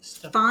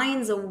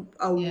finds a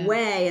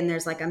way, and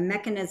there's like a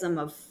mechanism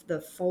of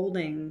the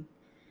folding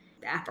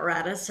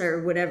apparatus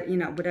or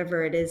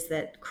whatever it is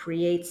that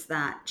creates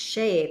that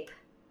shape.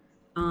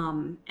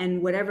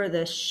 And whatever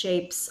the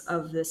shapes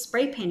of the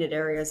spray painted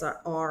areas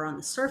are on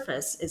the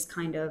surface is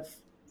kind of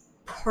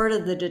part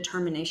of the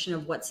determination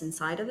of what's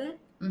inside of it.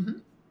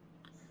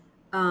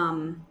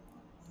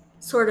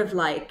 Sort of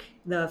like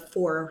the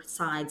four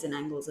sides and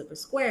angles of a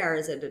square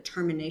is a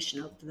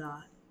determination of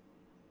the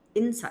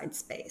inside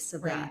space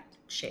of that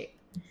shape.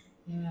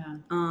 Yeah.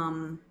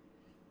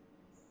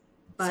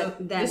 But so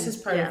then, this is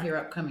part of your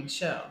upcoming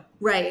show.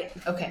 Right.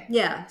 Okay.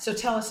 Yeah. So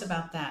tell us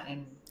about that.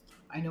 And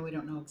I know we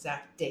don't know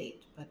exact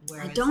date, but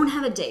where I don't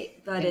have a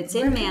date, but it's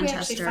in Manchester. Where can we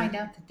actually find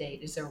out the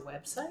date? Is there a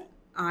website?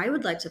 I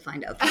would like to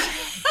find out the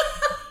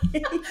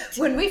date.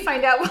 When we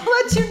find out,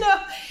 we'll let you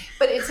know.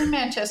 But it's in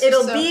Manchester.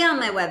 It'll be on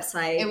my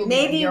website. It will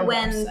Maybe be on your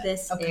when website.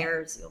 this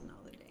airs, you'll know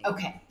the date.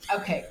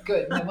 Okay,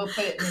 good. Then we'll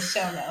put it in the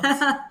show notes.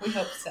 We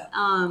hope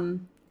so.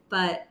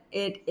 But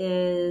it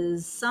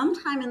is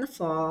sometime in the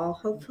fall,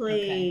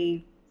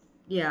 hopefully,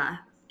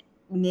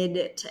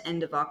 mid to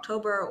end of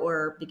October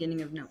or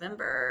beginning of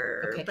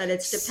November. Okay. But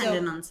it's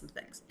dependent on some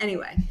things.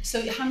 Anyway.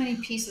 So how many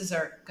pieces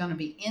are going to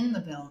be in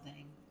the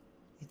building?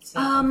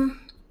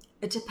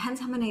 It depends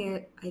how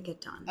many I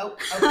get done. Oh,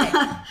 okay.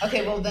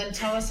 Okay, well then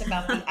tell us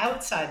about the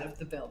outside of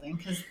the building,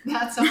 because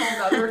that's a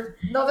whole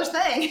another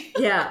thing.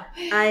 Yeah.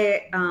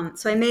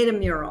 So I made a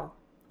mural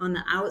on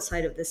the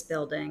outside of this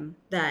building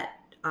that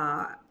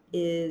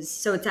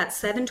it's at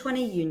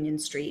 720 Union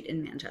Street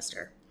in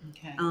Manchester.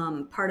 Okay.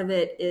 Part of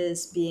it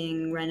is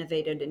being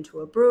renovated into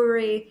a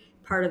brewery.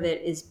 Part of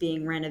it is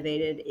being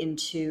renovated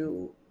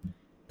into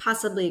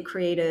possibly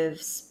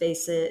creative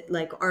spaces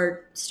like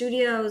art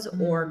studios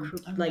or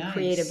nice.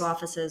 Creative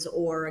offices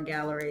or a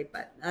gallery,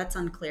 but that's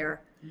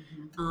unclear.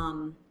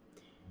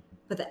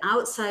 But the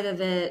outside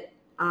of it,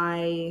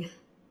 I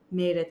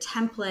made a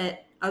template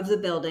of the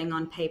building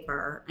on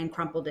paper and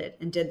crumpled it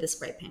and did the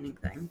spray painting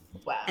thing.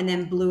 Wow. And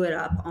then blew it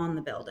up on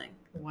the building.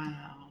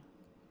 Wow.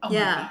 Oh my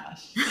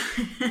gosh.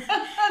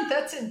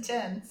 That's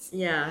intense.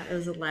 Yeah, it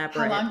was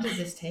elaborate. How long did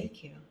this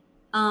take you?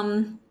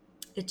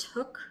 It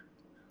took...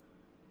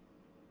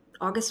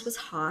 August was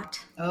hot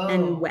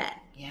and wet.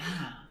 Yeah.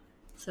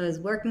 So I was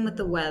working with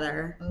the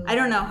weather. Oh. I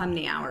don't know how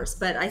many hours,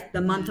 but the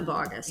month of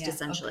August,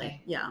 essentially.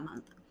 Okay. Yeah, a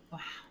month. Wow.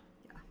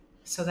 Yeah.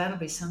 So that'll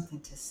be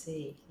something to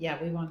see.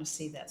 Yeah, we want to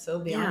see that. So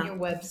it'll be on your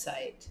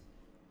website.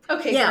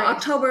 Okay. Yeah, great.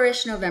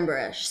 October-ish,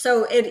 November-ish.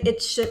 So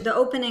it should, the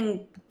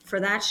opening for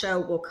that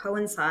show will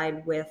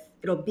coincide with,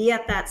 it'll be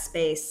at that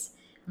space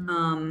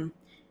in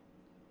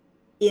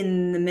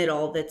the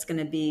middle that's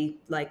going to be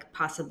like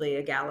possibly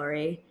a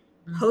gallery.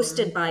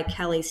 Hosted by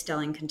Kelly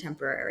Stelling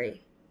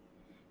Contemporary,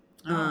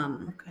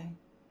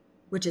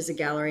 which is a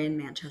gallery in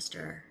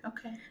Manchester.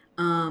 Okay.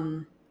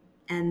 And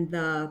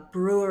the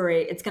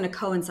brewery, it's going to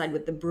coincide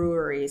with the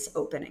brewery's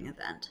opening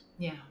event.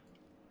 Yeah.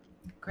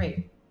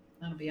 Great.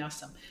 That'll be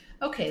awesome.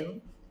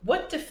 Okay.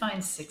 What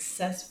defines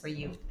success for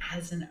you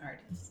as an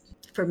artist?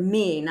 For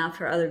me, not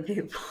for other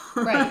people.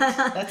 Right.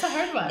 That's a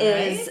hard one,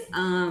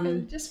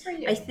 right? Just for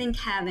you. I think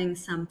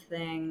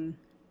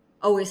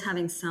always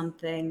having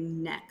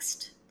something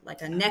next.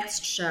 Like a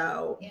next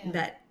show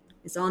that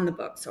is on the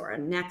books, or a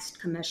next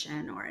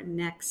commission, or a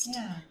next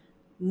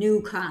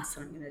new class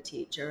that I'm going to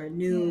teach, or a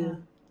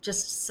new,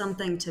 just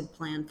something to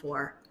plan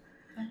for.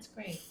 That's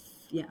great.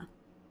 Yeah.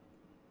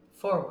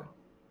 Forwardness.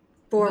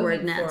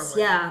 Forward.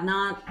 Yeah,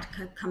 not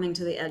coming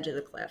to the edge of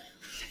the cliff.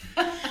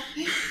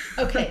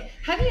 Okay.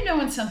 How do you know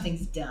when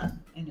something's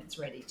done and it's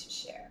ready to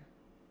share?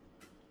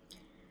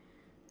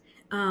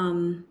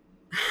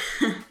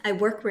 I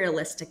work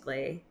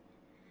realistically,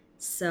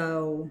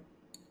 so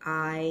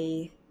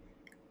I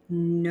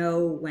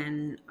know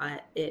when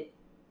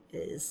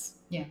is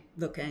Yeah.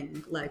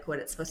 looking like what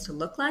it's supposed to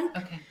look like.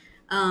 Okay.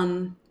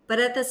 But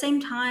at the same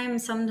time,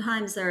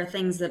 sometimes there are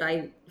things that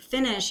I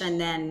finish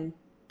and then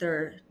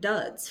they're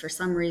duds for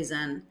some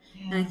reason.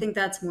 Yeah. And I think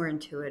that's more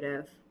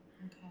intuitive.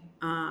 Okay.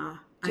 I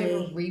Do you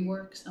ever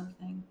rework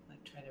something?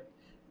 Like try to,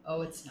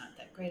 oh, it's not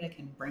that great, I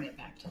can bring it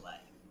back to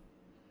life.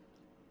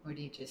 Or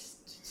do you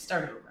just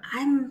start over?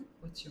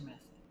 What's your method?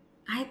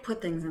 I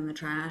put things in the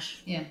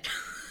trash. Yeah.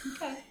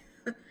 Okay.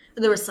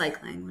 The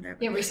recycling, whatever.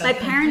 Yeah, recycling. My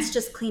parents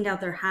just cleaned out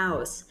their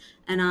house,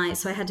 and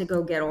so I had to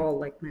go get all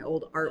like my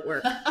old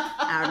artwork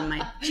out of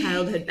my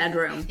childhood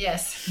bedroom.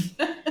 Yes.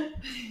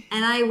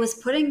 And I was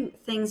putting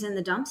things in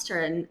the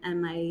dumpster,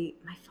 and my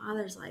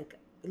father's like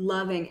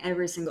loving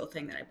every single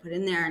thing that I put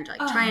in there and like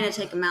trying to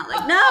take them out.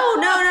 Like,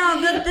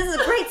 no, this is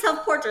a great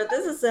self-portrait.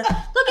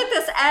 Look at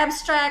this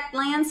abstract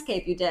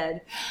landscape you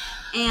did.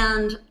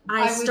 And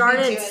I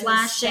started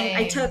slashing.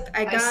 I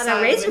got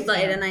a razor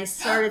blade and I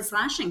started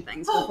slashing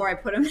things before I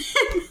put them in.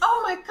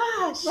 Oh my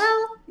gosh.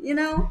 Well,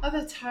 Oh,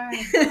 that's hard.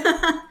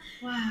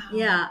 Wow.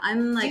 Yeah,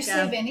 I'm like. Do you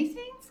save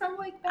anything from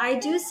like back I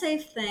then? do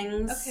save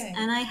things. Okay.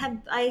 And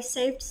I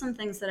saved some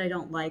things that I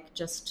don't like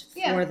just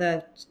for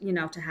the,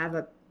 to have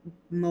a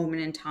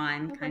moment in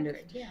time kind of.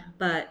 Yeah.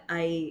 But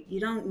I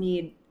don't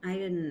need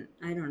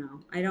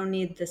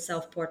the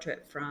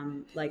self-portrait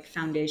from like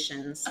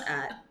Foundations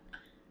at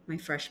my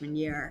freshman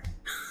year.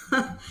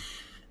 Oh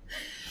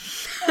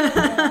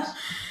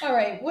all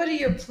right. What are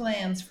your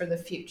plans for the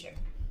future?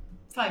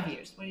 5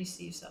 years. What do you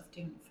see yourself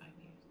doing in 5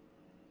 years?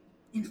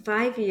 In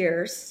 5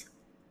 years,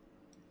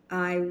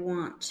 I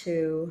want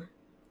to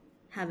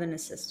have an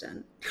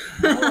assistant.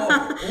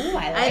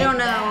 I don't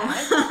know.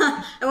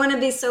 I want to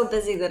be so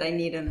busy that I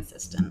need an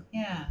assistant.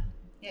 Yeah.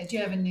 Yeah. Do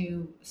you have a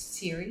new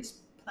series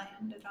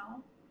planned at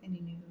all?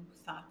 Any new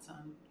thoughts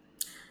on?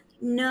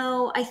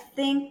 No, I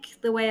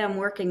think the way I'm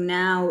working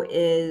now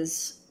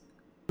is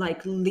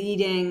like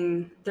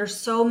leading. There's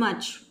so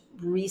much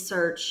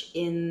research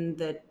in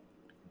the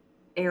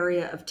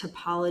area of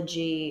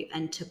topology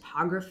and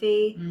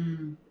topography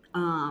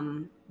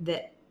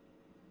that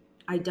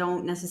I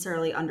don't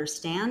necessarily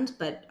understand,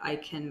 but I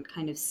can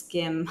kind of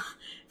skim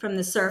from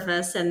the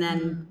surface and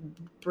then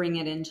bring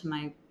it into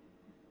my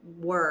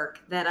work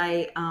that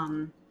I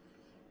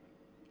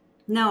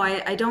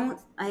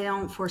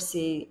don't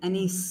foresee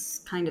any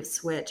kind of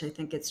switch. I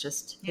think it's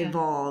just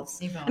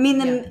evolves. I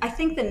mean, I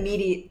think the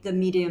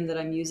medium that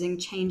I'm using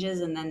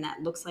changes, and then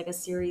that looks like a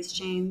series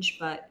change,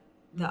 but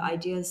the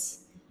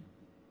ideas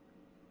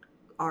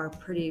are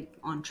pretty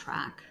on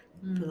track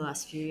for the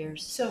last few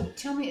years. So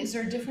tell me, is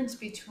there a difference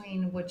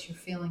between what you're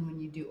feeling when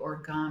you do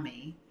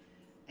origami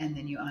and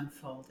then you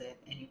unfold it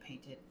and you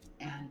paint it,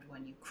 and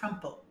when you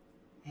crumple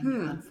and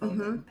you unfold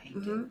it and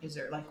paint it? Is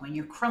there, like, when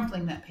you're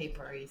crumpling that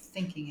paper, are you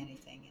thinking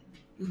anything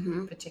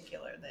in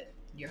particular that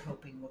you're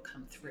hoping will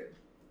come through?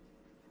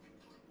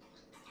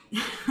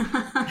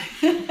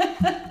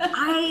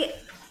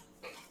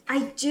 I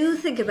do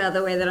think about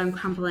the way that I'm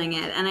crumpling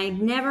it, and I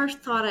never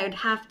thought I'd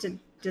have to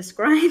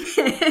describe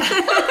it.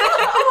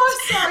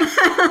 Oh, I'm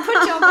sorry.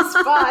 Put you on the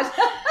spot.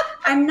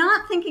 I'm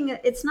not thinking,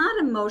 it's not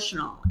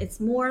emotional. It's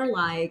more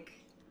like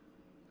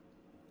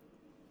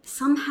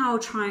somehow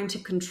trying to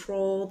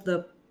control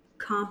the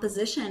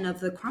composition of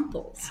the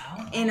crumples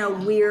in a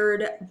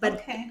weird,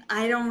 but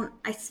I don't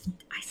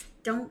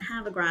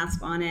have a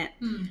grasp on it,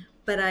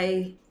 but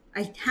I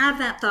have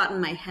that thought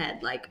in my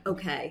head, like,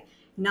 okay,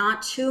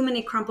 not too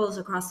many crumples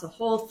across the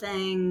whole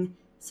thing,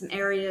 some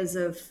areas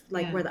of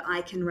like where the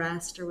eye can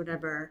rest or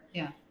whatever.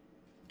 Yeah.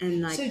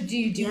 And like, so do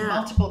you do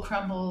multiple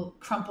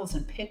crumples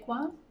and pick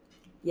one?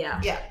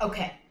 Yeah. Yeah.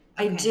 Okay.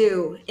 I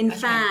do. In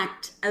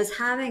fact, I was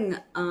having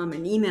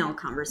an email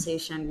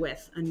conversation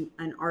with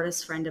an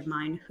artist friend of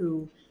mine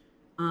who,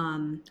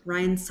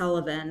 Ryan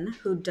Sullivan,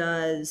 who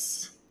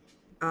does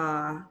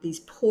these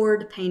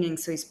poured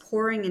paintings. So he's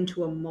pouring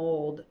into a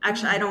mold.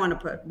 Actually, I don't want to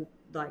put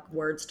like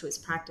words to his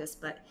practice,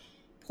 but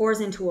pours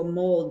into a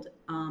mold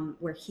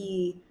where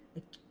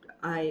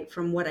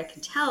from what I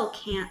can tell,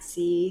 can't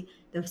see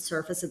the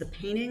surface of the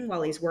painting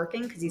while he's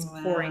working because he's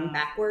pouring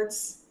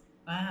backwards.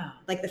 Wow.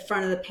 Like the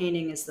front of the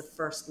painting is the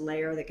first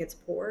layer that gets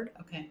poured.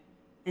 Okay.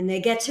 And they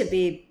get to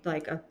be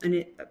like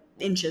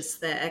inches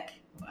thick.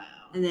 Wow.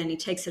 And then he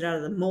takes it out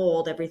of the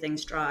mold,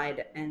 everything's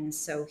dried. And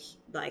so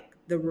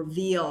the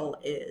reveal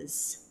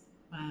is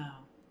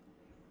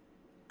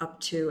up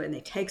to, and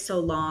they take so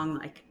long,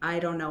 like, I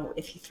don't know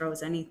if he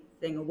throws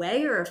anything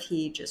away or if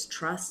he just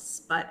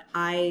trusts, but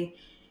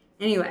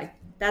anyway,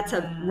 that's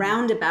a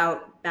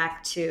roundabout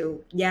back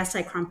to, yes,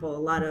 I crumple a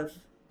lot of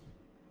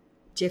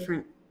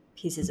different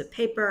pieces of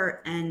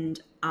paper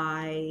and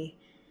I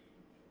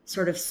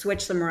sort of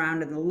switch them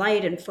around in the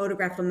light and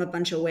photograph them a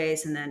bunch of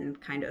ways and then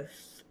kind of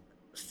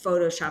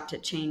Photoshop to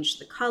change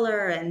the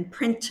color and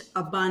print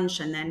a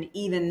bunch. And then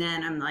even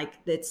then I'm like,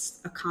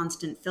 it's a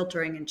constant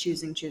filtering and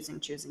choosing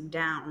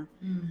down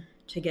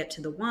to get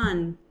to the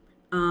one.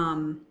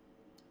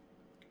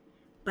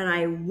 But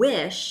I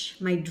wish,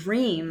 my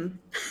dream,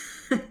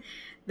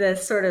 the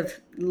sort of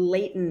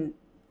latent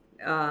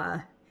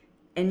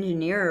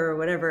engineer or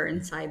whatever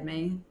inside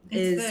me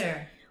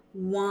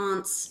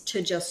wants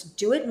to just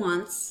do it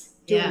once,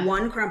 do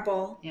one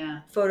crumple,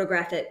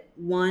 photograph it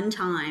one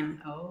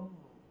time,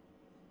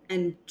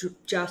 and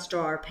just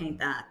draw or paint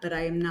that. But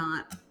I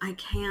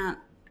can't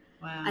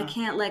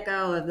let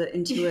go of the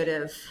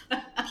intuitive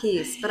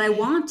piece, but I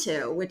want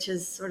to, which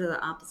is sort of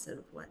the opposite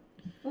of what.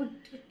 Well,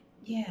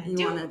 yeah,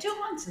 do it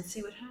once and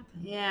see what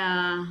happens.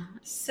 Yeah.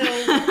 So,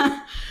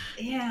 that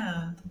would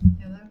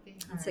be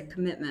hard. It's a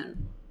commitment.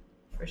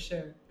 For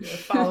sure.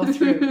 Follow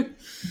through.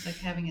 It's like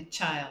having a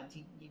child.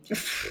 You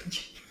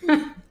just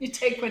you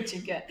take what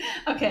you get.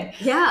 Okay.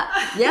 Yeah.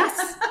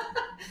 Yes.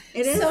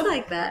 It is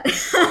like that.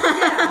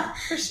 Yeah,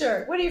 for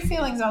sure. What are your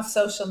feelings on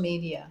social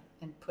media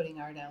and putting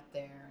art out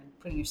there and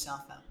putting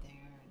yourself out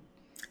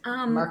there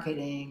and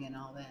marketing and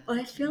all that? Well,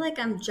 I feel like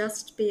I'm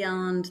just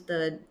beyond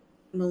the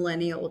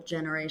millennial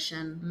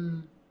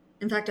generation.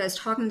 In fact, I was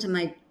talking to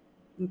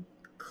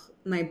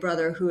my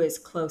brother, who is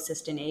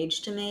closest in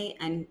age to me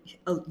and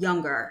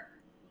younger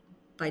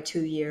by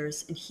 2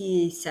 years, and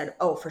he said,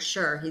 "Oh, for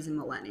sure, he's a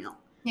millennial."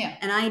 Yeah,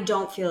 and I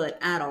don't feel it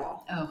at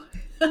all. Oh.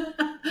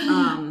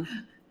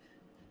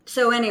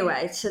 So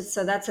anyway,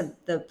 so that's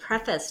the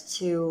preface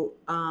to.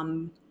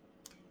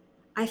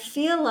 I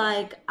feel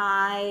like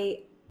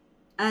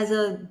as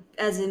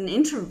an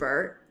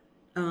introvert,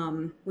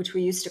 which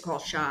we used to call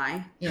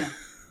shy. Yeah.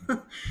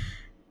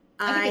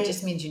 I think it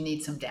just means you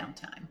need some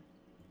downtime.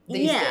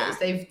 These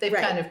days, they've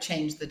kind of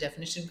changed the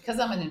definition, because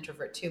I'm an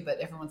introvert too, but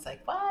everyone's like,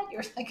 "What?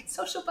 You're like a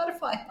social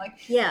butterfly." I'm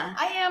like, yeah,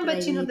 I am,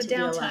 but the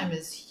downtime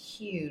is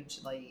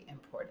hugely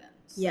important.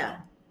 So.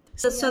 Yeah.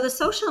 So the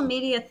social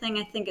media thing,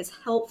 I think, is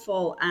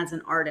helpful as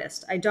an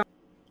artist. I do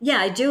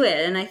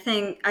it, and I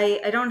think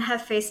I don't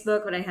have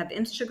Facebook, but I have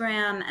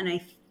Instagram, and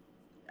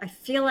I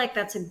feel like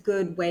that's a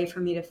good way for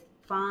me to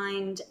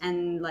find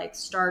and like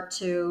start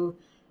to,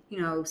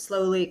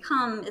 slowly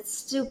it's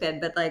stupid,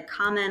 but like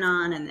comment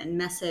on and then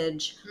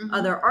message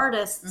other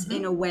artists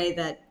in a way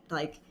that,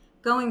 like,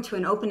 going to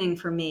an opening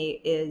for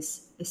me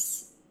it's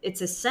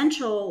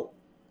essential.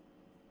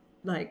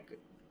 Like,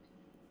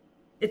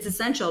 it's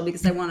essential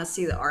because I want to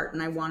see the art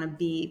and I want to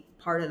be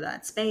part of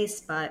that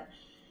space, but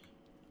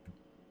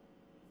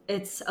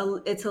it's a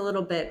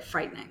little bit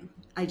frightening.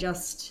 I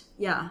just,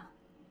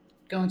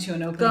 going to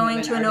an opening,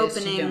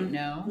 you don't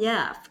know.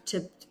 Yeah,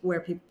 to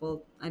where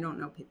I don't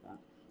know people.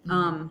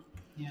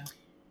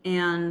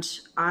 And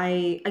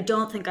I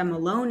don't think I'm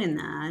alone in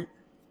that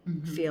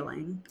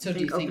feeling. So I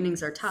think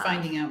openings are tough.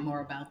 Finding out more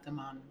about them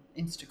on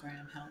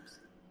Instagram helps?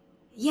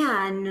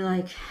 Yeah, and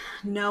like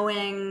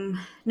knowing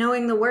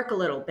the work a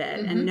little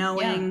bit and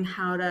knowing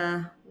how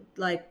to,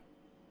 like,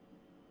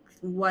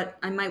 what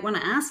I might want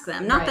to ask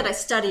them. Not that I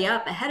study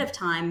up ahead of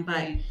time,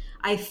 but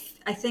I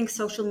think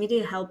social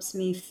media helps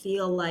me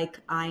feel like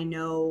I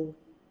know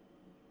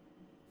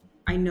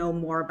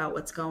more about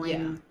what's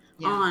going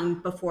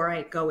on before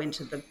I go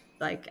into the,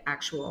 like,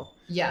 actual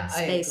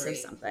space or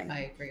something.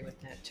 I agree with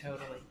that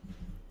totally.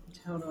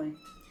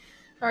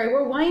 All right,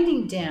 we're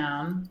winding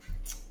down.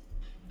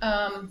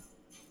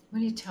 What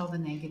do you tell the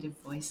negative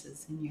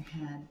voices in your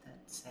head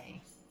that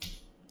say,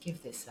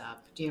 "Give this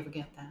up"? Do you ever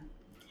get that?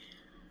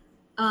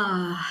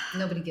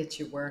 Nobody gets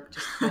your work.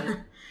 Just quit.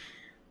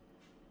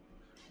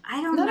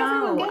 I don't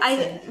know.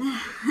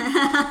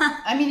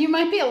 I mean, you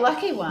might be a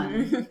lucky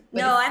one.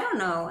 No, I don't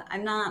know.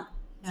 I'm not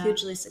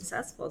hugely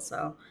successful,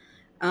 so.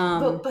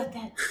 But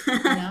that's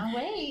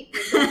wait.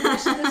 Your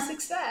definition of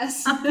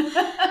success.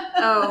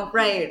 Oh,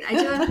 right. I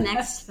do have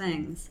next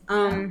things.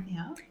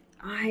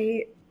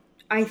 I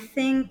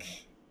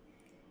think.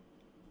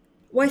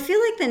 Well, I feel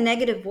like the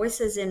negative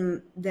voices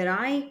that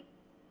I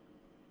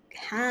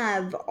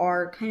have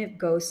are kind of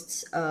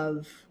ghosts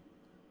of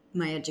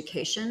my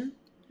education.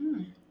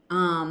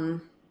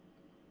 In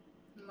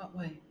what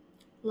way?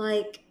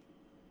 Like,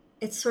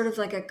 it's sort of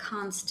like a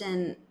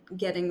constant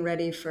getting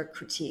ready for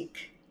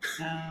critique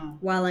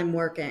while I'm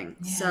working.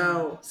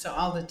 Yeah. So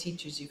all the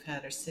teachers you've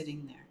had are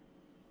sitting there.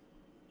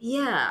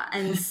 Yeah,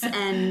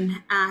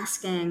 and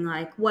asking,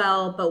 like,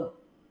 well,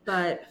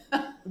 but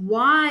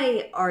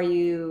why are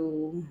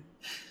you,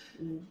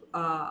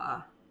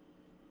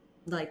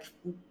 like,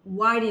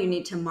 why do you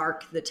need to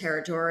mark the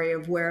territory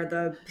of where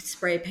the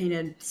spray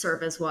painted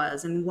surface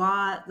was, and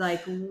why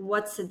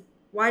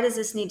does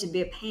this need to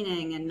be a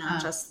painting and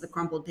not just the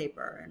crumpled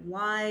paper, and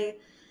why?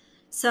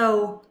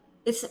 So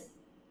it's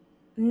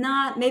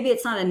not, maybe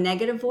it's not a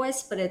negative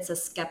voice, but it's a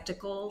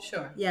skeptical.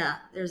 Sure. Yeah,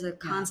 there's a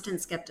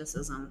constant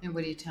skepticism. And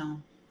what do you tell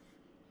them?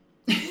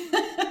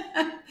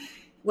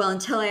 Well,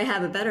 until I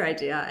have a better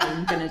idea,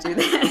 I'm going to do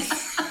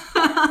this.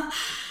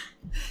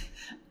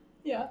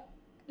 Yeah.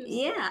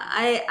 Yeah,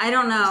 I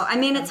don't know. I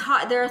mean, it's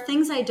hard. There are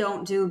things I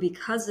don't do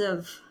because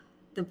of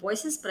the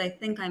voices, but I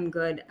think I'm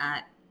good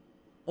at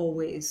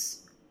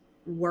always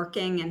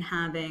working and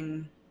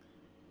having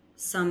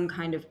some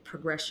kind of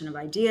progression of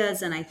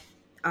ideas. And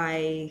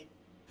I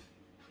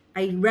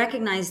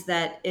recognize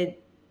that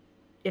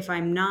if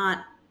I'm not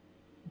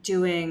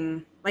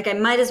doing, like, I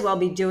might as well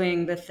be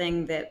doing the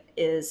thing that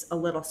is a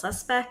little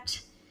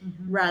suspect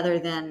rather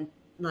than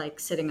like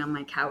sitting on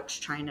my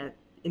couch trying to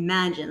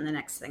imagine the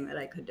next thing that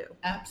I could do.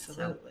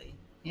 Absolutely.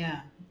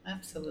 Yeah,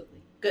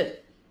 absolutely. Good.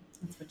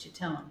 That's what you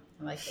tell them.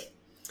 I like it.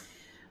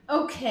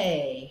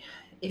 Okay.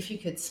 If you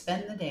could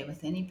spend the day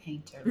with any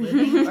painter,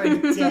 living or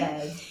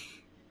dead,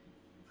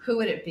 who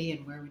would it be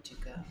and where would you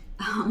go?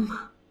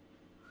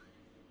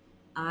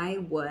 I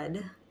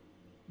would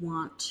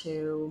want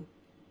to...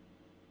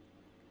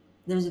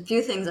 There's a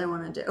few things I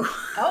want to do.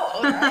 Oh,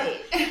 all right.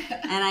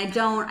 And I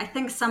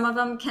think some of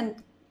them can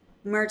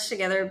merge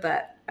together,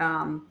 but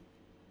I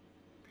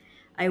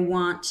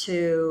want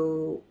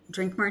to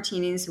drink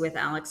martinis with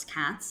Alex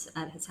Katz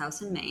at his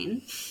house in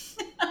Maine.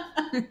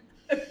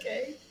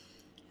 Okay.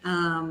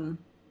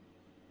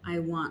 I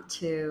want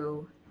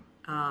to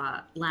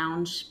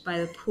lounge by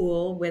the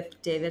pool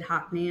with David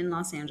Hockney in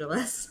Los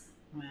Angeles.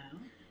 Wow.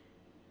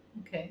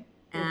 Okay.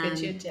 We'll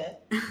get you a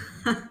jet.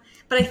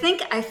 But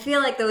I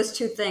feel like those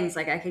two things,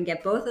 like I can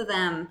get both of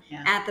them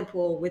at the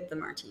pool with the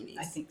martinis.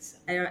 I think so.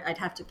 I'd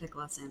have to pick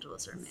Los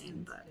Angeles or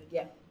Maine, but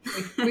yeah,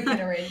 we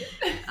can arrange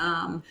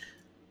it.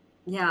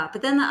 Yeah,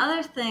 but then the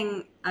other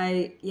thing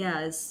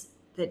is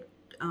that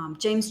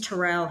James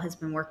Turrell has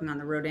been working on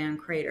the Rodin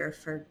crater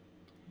for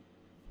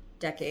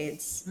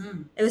decades.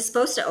 It was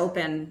supposed to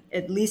open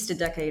at least a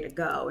decade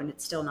ago, and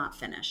it's still not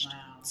finished.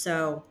 Wow.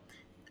 So,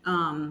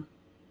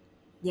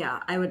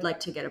 I would like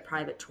to get a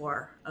private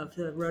tour of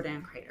the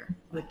Rodin crater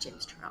with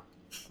James Turrell.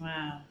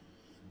 Wow.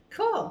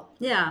 Cool.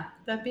 Yeah.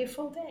 That'd be a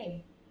full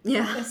day.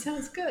 Yeah. That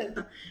sounds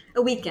good. A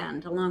long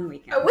weekend. A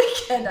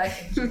weekend, I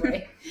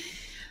enjoy.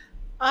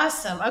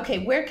 Awesome. Okay,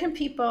 where can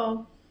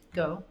people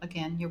go,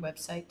 again, your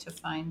website, to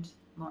find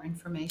more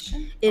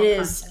information? It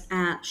is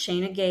at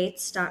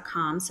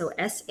ShanaGates.com, so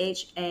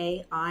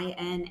SHAINA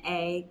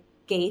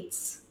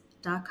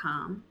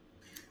Gates.com.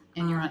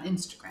 And you're on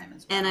Instagram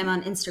as well. And I'm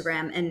on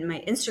Instagram, and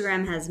my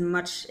Instagram has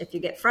much, if you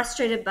get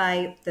frustrated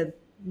by the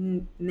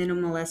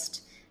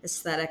minimalist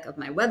aesthetic of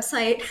my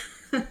website,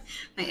 my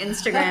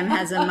Instagram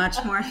has a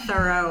much more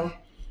thorough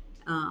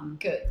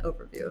good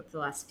overview of the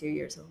last few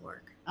years of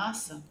work.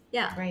 Awesome.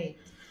 Yeah. Great.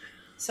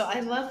 So I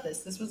love this.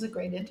 This was a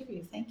great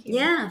interview. Thank you.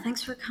 Yeah,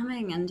 thanks for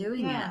coming and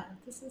doing it.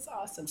 This is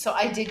awesome. So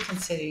I did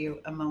consider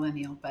you a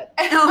millennial, but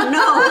oh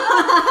no.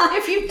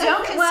 If you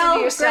don't consider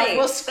yourself, great.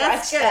 we'll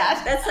scratch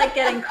that. That's like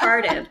getting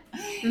carded.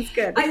 That's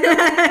good. I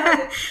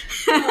know.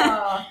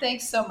 Oh,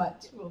 thanks so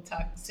much. We'll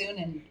talk soon,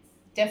 and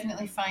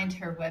definitely find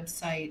her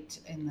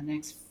website in the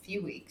next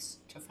few weeks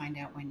to find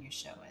out when your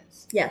show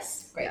is.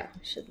 Yes. Great. Yeah, I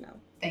should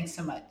know. Thanks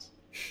so much.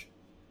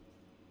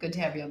 Good to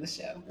have you on the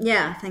show.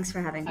 Yeah, thanks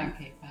for having me.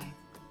 Okay, bye.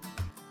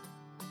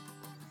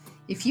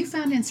 If you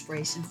found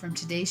inspiration from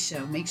today's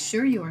show, make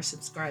sure you are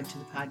subscribed to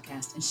the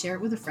podcast and share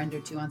it with a friend or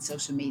two on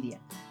social media.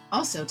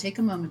 Also, take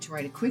a moment to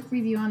write a quick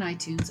review on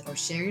iTunes or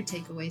share your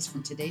takeaways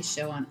from today's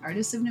show on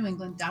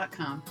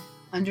artistsofnewengland.com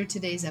under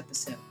today's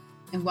episode.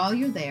 And while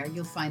you're there,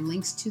 you'll find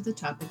links to the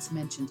topics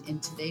mentioned in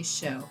today's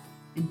show.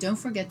 And don't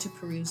forget to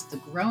peruse the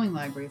growing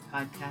library of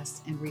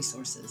podcasts and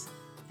resources.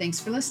 Thanks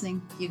for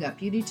listening. You got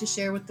beauty to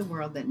share with the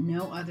world that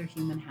no other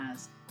human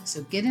has.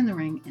 So get in the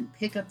ring and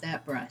pick up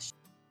that brush.